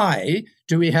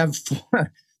do we have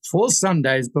four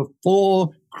Sundays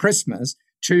before Christmas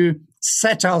to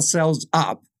set ourselves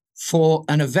up for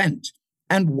an event?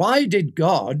 And why did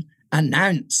God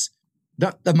announce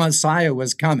that the Messiah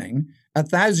was coming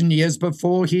 1,000 years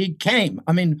before he came?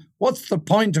 I mean, what's the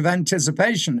point of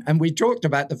anticipation? And we talked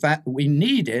about the fact that we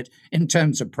need it in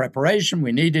terms of preparation.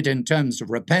 We need it in terms of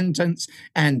repentance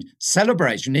and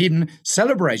celebration. Even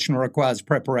celebration requires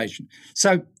preparation.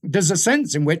 So there's a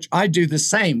sense in which I do the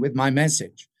same with my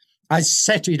message. I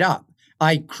set it up.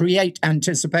 I create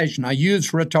anticipation. I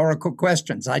use rhetorical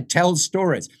questions. I tell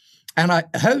stories. And I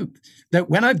hope that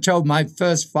when I've told my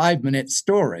first 5-minute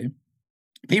story,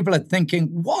 people are thinking,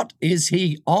 what is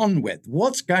he on with?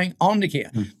 What's going on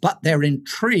here? But they're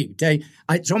intrigued.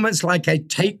 It's almost like I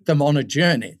take them on a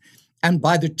journey. And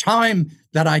by the time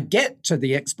that I get to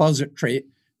the expository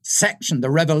section, the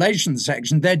Revelation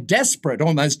section, they're desperate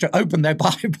almost to open their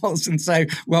Bibles and say,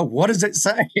 well, what does it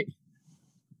say?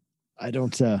 I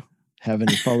don't have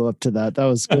any follow-up to that. That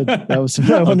was good. That was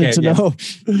what I wanted to know.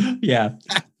 Yeah.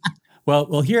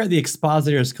 Well, here at the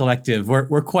Expositors Collective,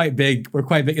 we're quite big. We're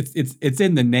quite big. It's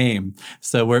in the name,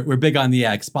 so we're big on the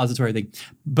expository thing.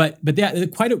 But yeah,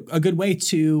 quite a good way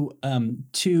to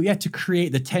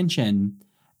create the tension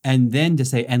and then to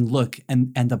say, and look,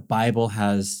 and the Bible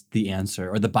has the answer,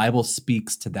 or the Bible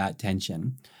speaks to that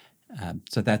tension.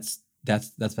 So that's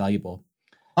valuable.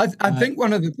 I think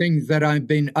one of the things that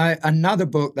another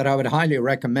book that I would highly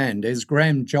recommend is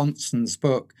Graham Johnston's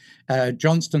book,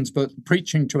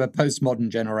 Preaching to a Postmodern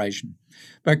Generation,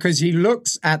 because he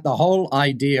looks at the whole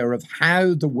idea of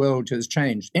how the world has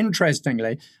changed.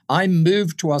 Interestingly, I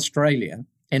moved to Australia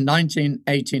in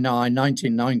 1989,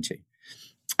 1990,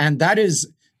 and that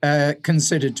is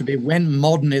considered to be when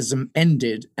modernism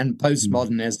ended and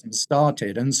postmodernism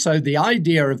started. And so the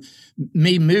idea of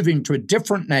me moving to a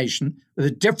different nation with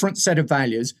a different set of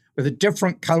values, with a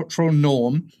different cultural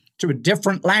norm, to a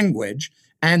different language,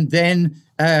 and then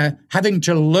having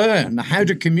to learn how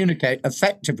to communicate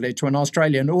effectively to an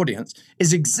Australian audience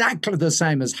is exactly the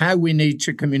same as how we need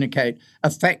to communicate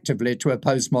effectively to a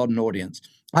postmodern audience.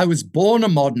 I was born a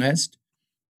modernist,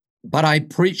 but I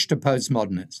preached to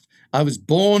postmodernists. I was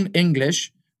born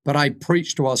English, but I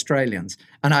preach to Australians.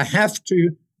 And I have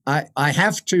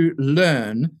to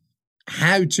learn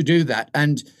how to do that.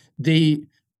 And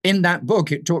in that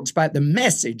book, it talks about the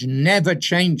message never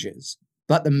changes,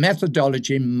 but the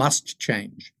methodology must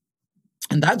change.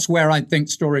 And that's where I think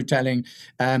storytelling,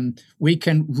 we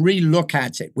can relook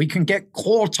at it. We can get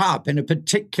caught up in a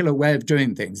particular way of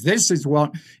doing things. This is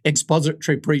what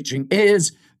expository preaching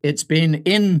is. It's been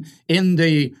in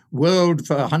the world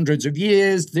for hundreds of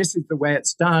years. This is the way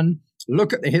it's done.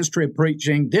 Look at the history of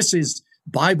preaching. This is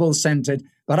Bible-centered.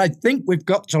 But I think we've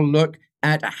got to look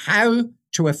at how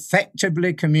to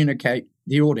effectively communicate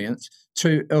the audience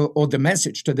or the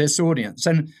message to this audience.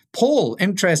 And Paul,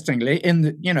 interestingly, in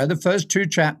the first two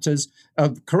chapters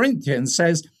of Corinthians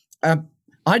says,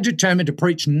 I determined to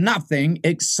preach nothing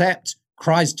except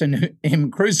Christ and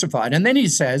him crucified. And then he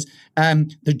says,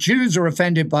 the Jews are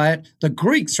offended by it, the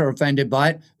Greeks are offended by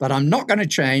it, but I'm not going to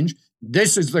change.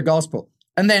 This is the gospel.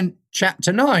 And then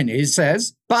chapter 9, he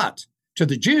says, but to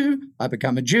the Jew, I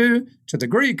become a Jew, to the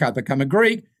Greek, I become a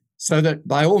Greek, so that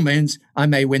by all means I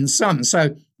may win some.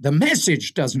 So the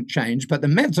message doesn't change, but the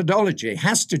methodology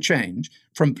has to change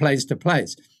from place to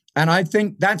place. And I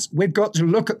think we've got to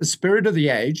look at the spirit of the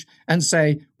age and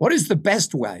say, what is the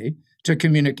best way to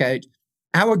communicate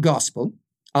our gospel,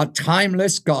 our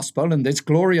timeless gospel and this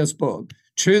glorious book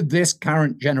to this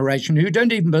current generation who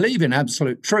don't even believe in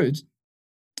absolute truth?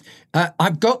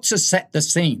 I've got to set the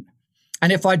scene.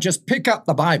 And if I just pick up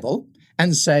the Bible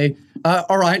and say,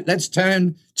 all right, let's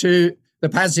turn to the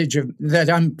passage that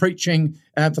I'm preaching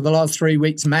for the last 3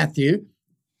 weeks, Matthew,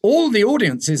 all the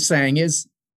audience is saying is,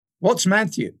 what's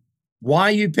Matthew? Why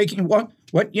are you picking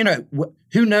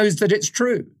who knows that it's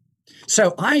true?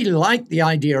 So I like the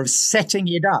idea of setting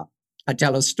it up. I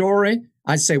tell a story.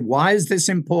 I say, why is this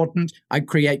important? I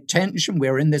create tension.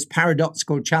 We're in this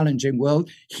paradoxical, challenging world.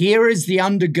 Here is the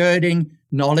undergirding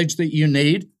knowledge that you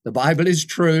need. The Bible is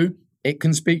true. It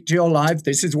can speak to your life.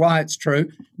 This is why it's true.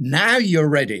 Now you're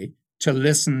ready to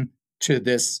listen to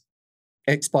this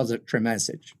expository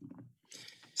message.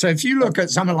 So if you look at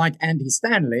someone like Andy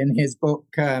Stanley in his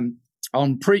book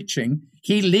on preaching,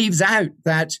 he leaves out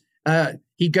that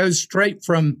he goes straight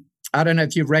from, I don't know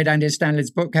if you've read Andy Stanley's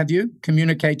book, have you?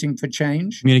 Communicating for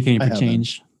Change. Communicating for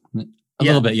Change. A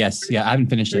little bit, yes. Yeah, I haven't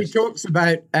finished it. He talks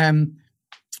about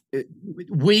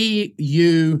we,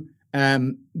 you,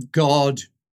 God,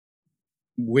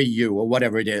 we, you, or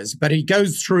whatever it is. But he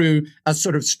goes through a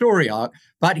sort of story arc,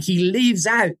 but he leaves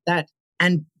out that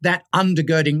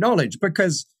undergirding knowledge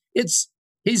because he's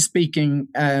speaking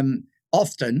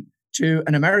often to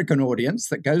an American audience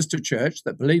that goes to church,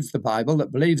 that believes the Bible, that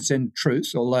believes in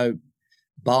truth, although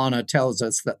Barna tells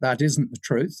us that isn't the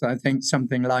truth. I think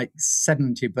something like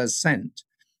 70%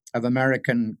 of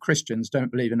American Christians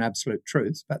don't believe in absolute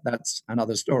truth, but that's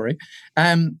another story.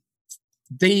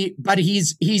 But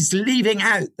he's leaving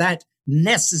out that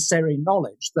necessary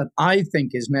knowledge that I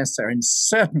think is necessary and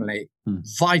certainly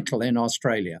vital in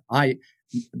Australia.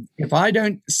 If I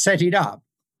don't set it up,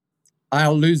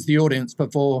 I'll lose the audience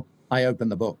before I open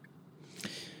the book.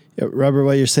 Yeah, Robert,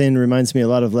 what you're saying reminds me a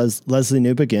lot of Leslie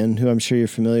Newbegin, who I'm sure you're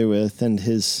familiar with, and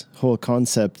his whole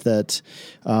concept that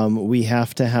we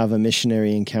have to have a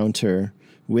missionary encounter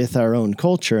with our own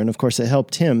culture. And of course, it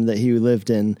helped him that he lived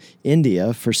in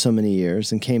India for so many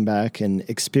years and came back and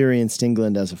experienced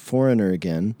England as a foreigner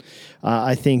again.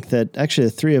 I think that actually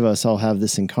the three of us all have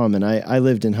this in common. I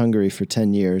lived in Hungary for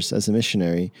 10 years as a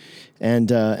missionary. And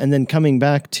then coming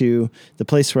back to the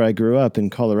place where I grew up in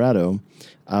Colorado,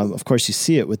 of course, you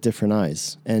see it with different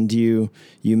eyes and you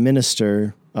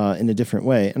minister in a different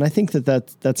way. And I think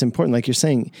that's important. Like you're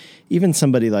saying, even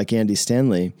somebody like Andy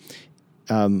Stanley,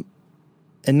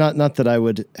 and not that I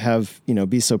would have,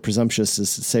 be so presumptuous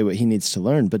as to say what he needs to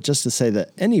learn, but just to say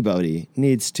that anybody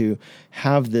needs to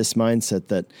have this mindset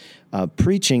that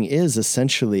preaching is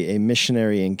essentially a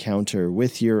missionary encounter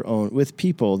with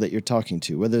people that you're talking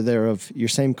to, whether they're of your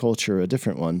same culture or a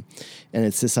different one. And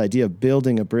it's this idea of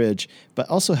building a bridge, but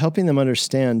also helping them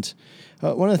understand.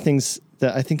 One of the things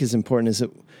that I think is important is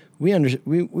that we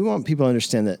want people to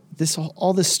understand that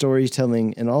all this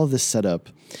storytelling and all of this setup,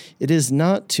 it is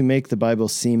not to make the Bible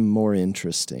seem more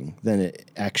interesting than it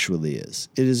actually is.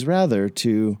 It is rather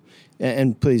to,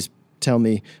 and please tell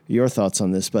me your thoughts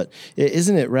on this, but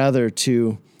isn't it rather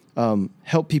to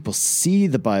help people see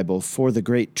the Bible for the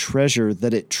great treasure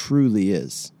that it truly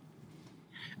is?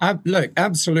 Look,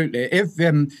 absolutely. If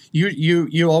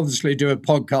you obviously do a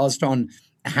podcast on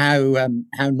how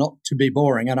not to be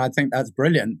boring, and I think that's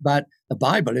brilliant. But the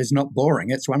Bible is not boring.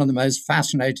 It's one of the most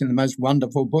fascinating, the most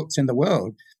wonderful books in the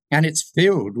world, and it's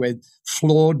filled with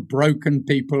flawed, broken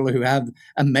people who have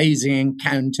amazing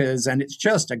encounters, and it's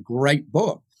just a great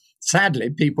book.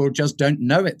 Sadly, people just don't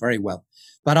know it very well.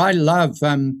 But I love.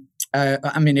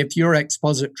 If you're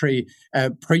expository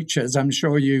preachers, I'm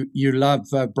sure you love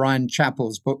Bryan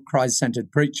Chapell's book,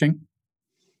 Christ-Centered Preaching.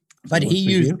 But he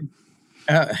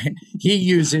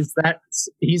uses that.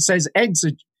 He says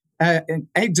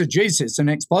exegesis and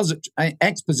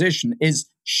exposition is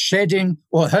shedding,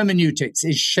 or hermeneutics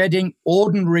is shedding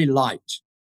ordinary light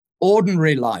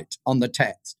on the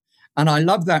text. And I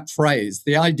love that phrase,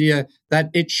 the idea that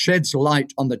it sheds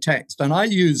light on the text. And I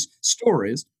use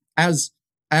stories as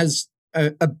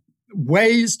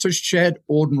ways to shed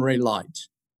ordinary light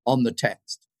on the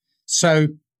text. So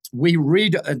we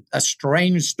read a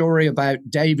strange story about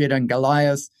David and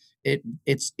Goliath.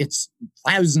 It's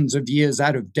thousands of years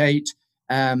out of date.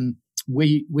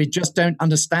 We just don't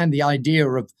understand the idea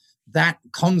of that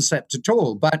concept at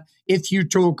all. But if you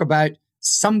talk about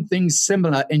something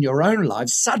similar in your own life,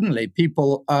 suddenly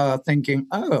people are thinking,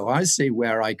 "Oh, I see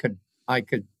where I could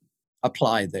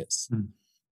apply this."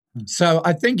 Mm-hmm. So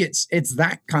I think it's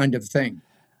that kind of thing.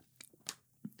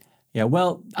 Yeah,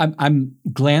 well, I'm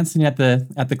glancing at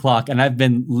the clock, and I've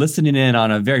been listening in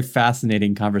on a very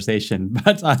fascinating conversation.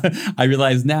 But I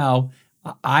realize now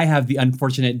I have the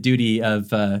unfortunate duty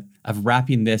of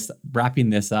wrapping this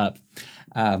up.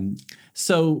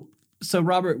 So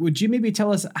Robert, would you maybe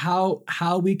tell us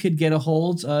how we could get a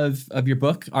hold of your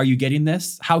book? Are you getting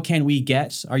this? How can we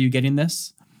get? Are you getting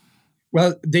this?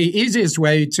 Well, the easiest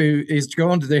way is to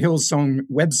go onto the Hillsong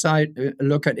website,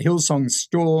 look at Hillsong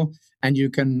Store, and you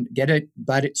can get it.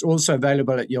 But it's also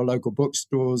available at your local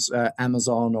bookstores,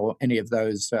 Amazon, or any of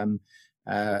those.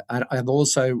 I've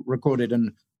also recorded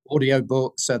an audio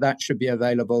book, so that should be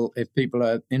available if people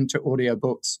are into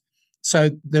audiobooks.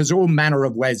 So there's all manner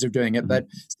of ways of doing it. But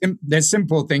there's a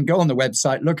simple thing. Go on the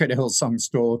website, look at Hillsong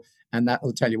Store, and that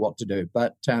will tell you what to do.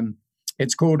 But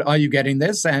it's called Are You Getting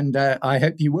This? And I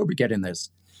hope you will be getting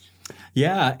this.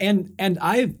 Yeah, and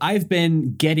I've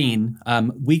been getting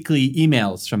weekly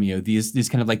emails from you. These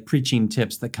kind of like preaching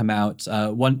tips that come out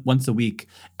once a week.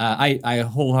 I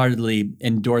wholeheartedly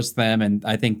endorse them, and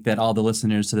I think that all the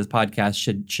listeners to this podcast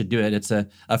should do it. It's a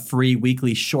free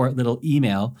weekly short little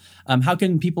email. How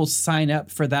can people sign up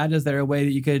for that? Is there a way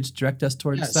that you could direct us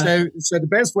towards that? So the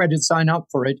best way to sign up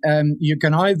for it, you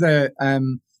can either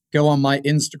go on my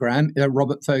Instagram,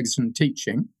 Robert Ferguson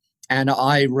Teaching. And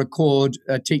I record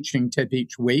a teaching tip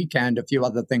each week and a few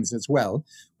other things as well.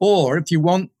 Or if you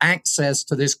want access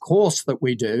to this course that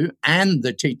we do and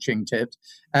the teaching tips,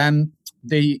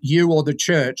 you or the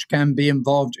church can be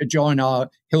involved, join our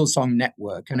Hillsong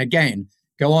Network. And again,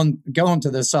 go on to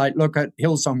the site, look at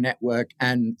Hillsong Network,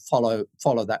 and follow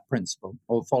that principle,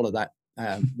 or follow that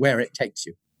where it takes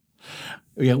you.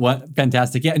 Yeah, well,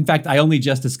 fantastic. Yeah, in fact, I only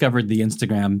just discovered the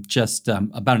Instagram just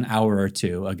about an hour or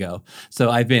two ago. So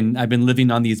I've been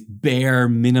living on these bare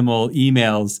minimal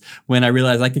emails when I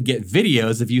realized I could get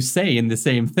videos of you saying the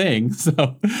same thing.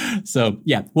 So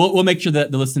yeah, we'll make sure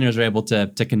that the listeners are able to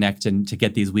connect and to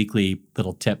get these weekly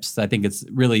little tips. I think it's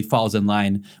really falls in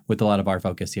line with a lot of our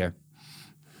focus here.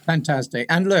 Fantastic.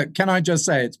 And look, can I just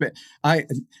say,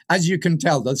 as you can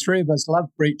tell, the three of us love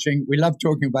preaching. We love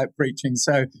talking about preaching.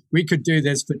 So we could do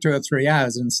this for 2 or 3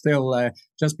 hours and still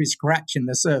just be scratching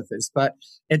the surface. But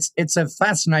it's a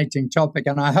fascinating topic.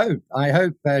 And I hope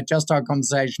just our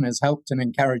conversation has helped and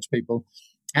encouraged people.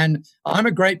 And I'm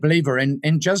a great believer in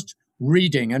just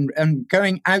reading and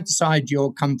going outside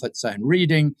your comfort zone,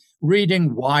 reading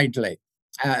widely.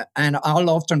 And I'll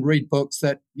often read books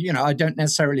that, I don't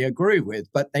necessarily agree with,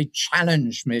 but they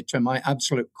challenge me to my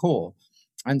absolute core.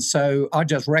 And so I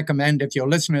just recommend, if your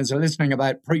listeners are listening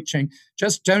about preaching,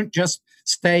 don't just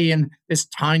stay in this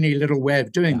tiny little way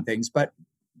of doing things, but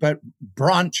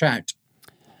branch out.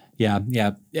 Yeah.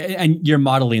 And you're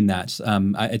modeling that.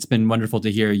 It's been wonderful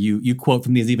to hear you quote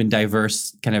from these even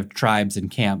diverse kind of tribes and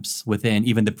camps within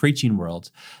even the preaching world.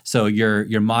 So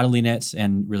you're modeling it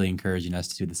and really encouraging us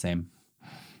to do the same.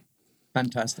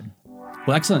 Fantastic.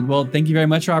 Well, excellent. Well, thank you very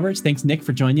much, Robert. Thanks, Nick,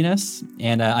 for joining us.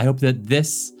 And I hope that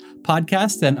this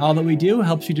podcast and all that we do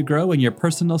helps you to grow in your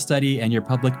personal study and your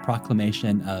public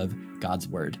proclamation of God's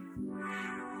Word.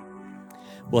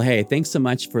 Well, hey, thanks so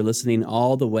much for listening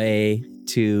all the way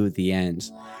to the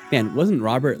end. Man, wasn't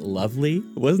Robert lovely?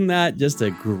 Wasn't that just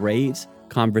a great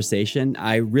conversation?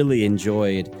 I really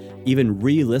enjoyed even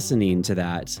re-listening to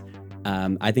that.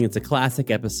 I think it's a classic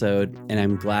episode, and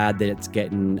I'm glad that it's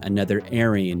getting another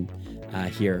airing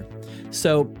here.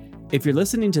 So if you're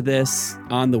listening to this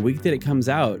on the week that it comes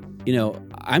out,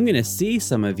 I'm going to see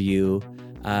some of you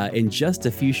in just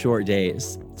a few short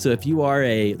days. So if you are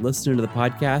a listener to the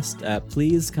podcast,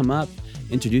 please come up,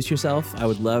 introduce yourself. I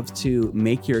would love to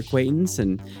make your acquaintance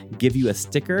and give you a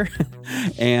sticker.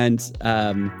 And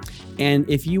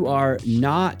if you are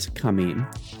not coming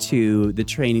to the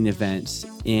training event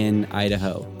in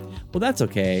Idaho, well, that's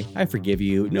okay. I forgive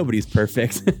you. Nobody's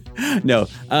perfect. No.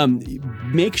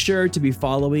 Make sure to be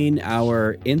following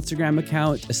our Instagram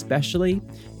account, especially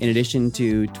in addition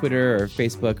to Twitter or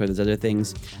Facebook or those other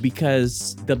things,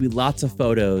 because there'll be lots of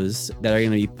photos that are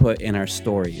going to be put in our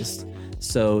stories.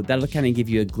 So that'll kind of give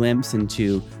you a glimpse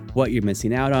into what you're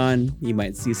missing out on. You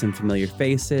might see some familiar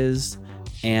faces,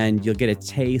 and you'll get a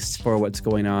taste for what's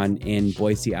going on in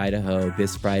Boise, Idaho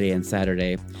this Friday and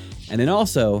Saturday. And then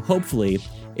also, hopefully,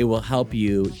 it will help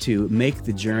you to make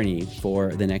the journey for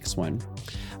the next one.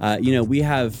 We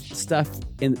have stuff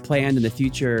planned in the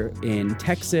future in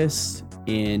Texas,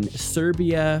 in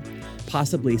Serbia,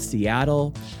 possibly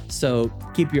Seattle. So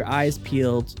keep your eyes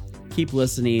peeled, keep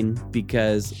listening,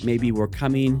 because maybe we're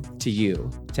coming to you,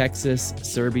 Texas,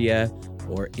 Serbia,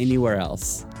 or anywhere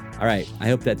else. All right, I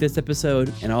hope that this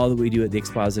episode and all that we do at the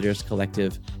Expositors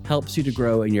Collective helps you to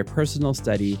grow in your personal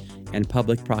study and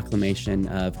public proclamation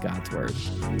of God's Word.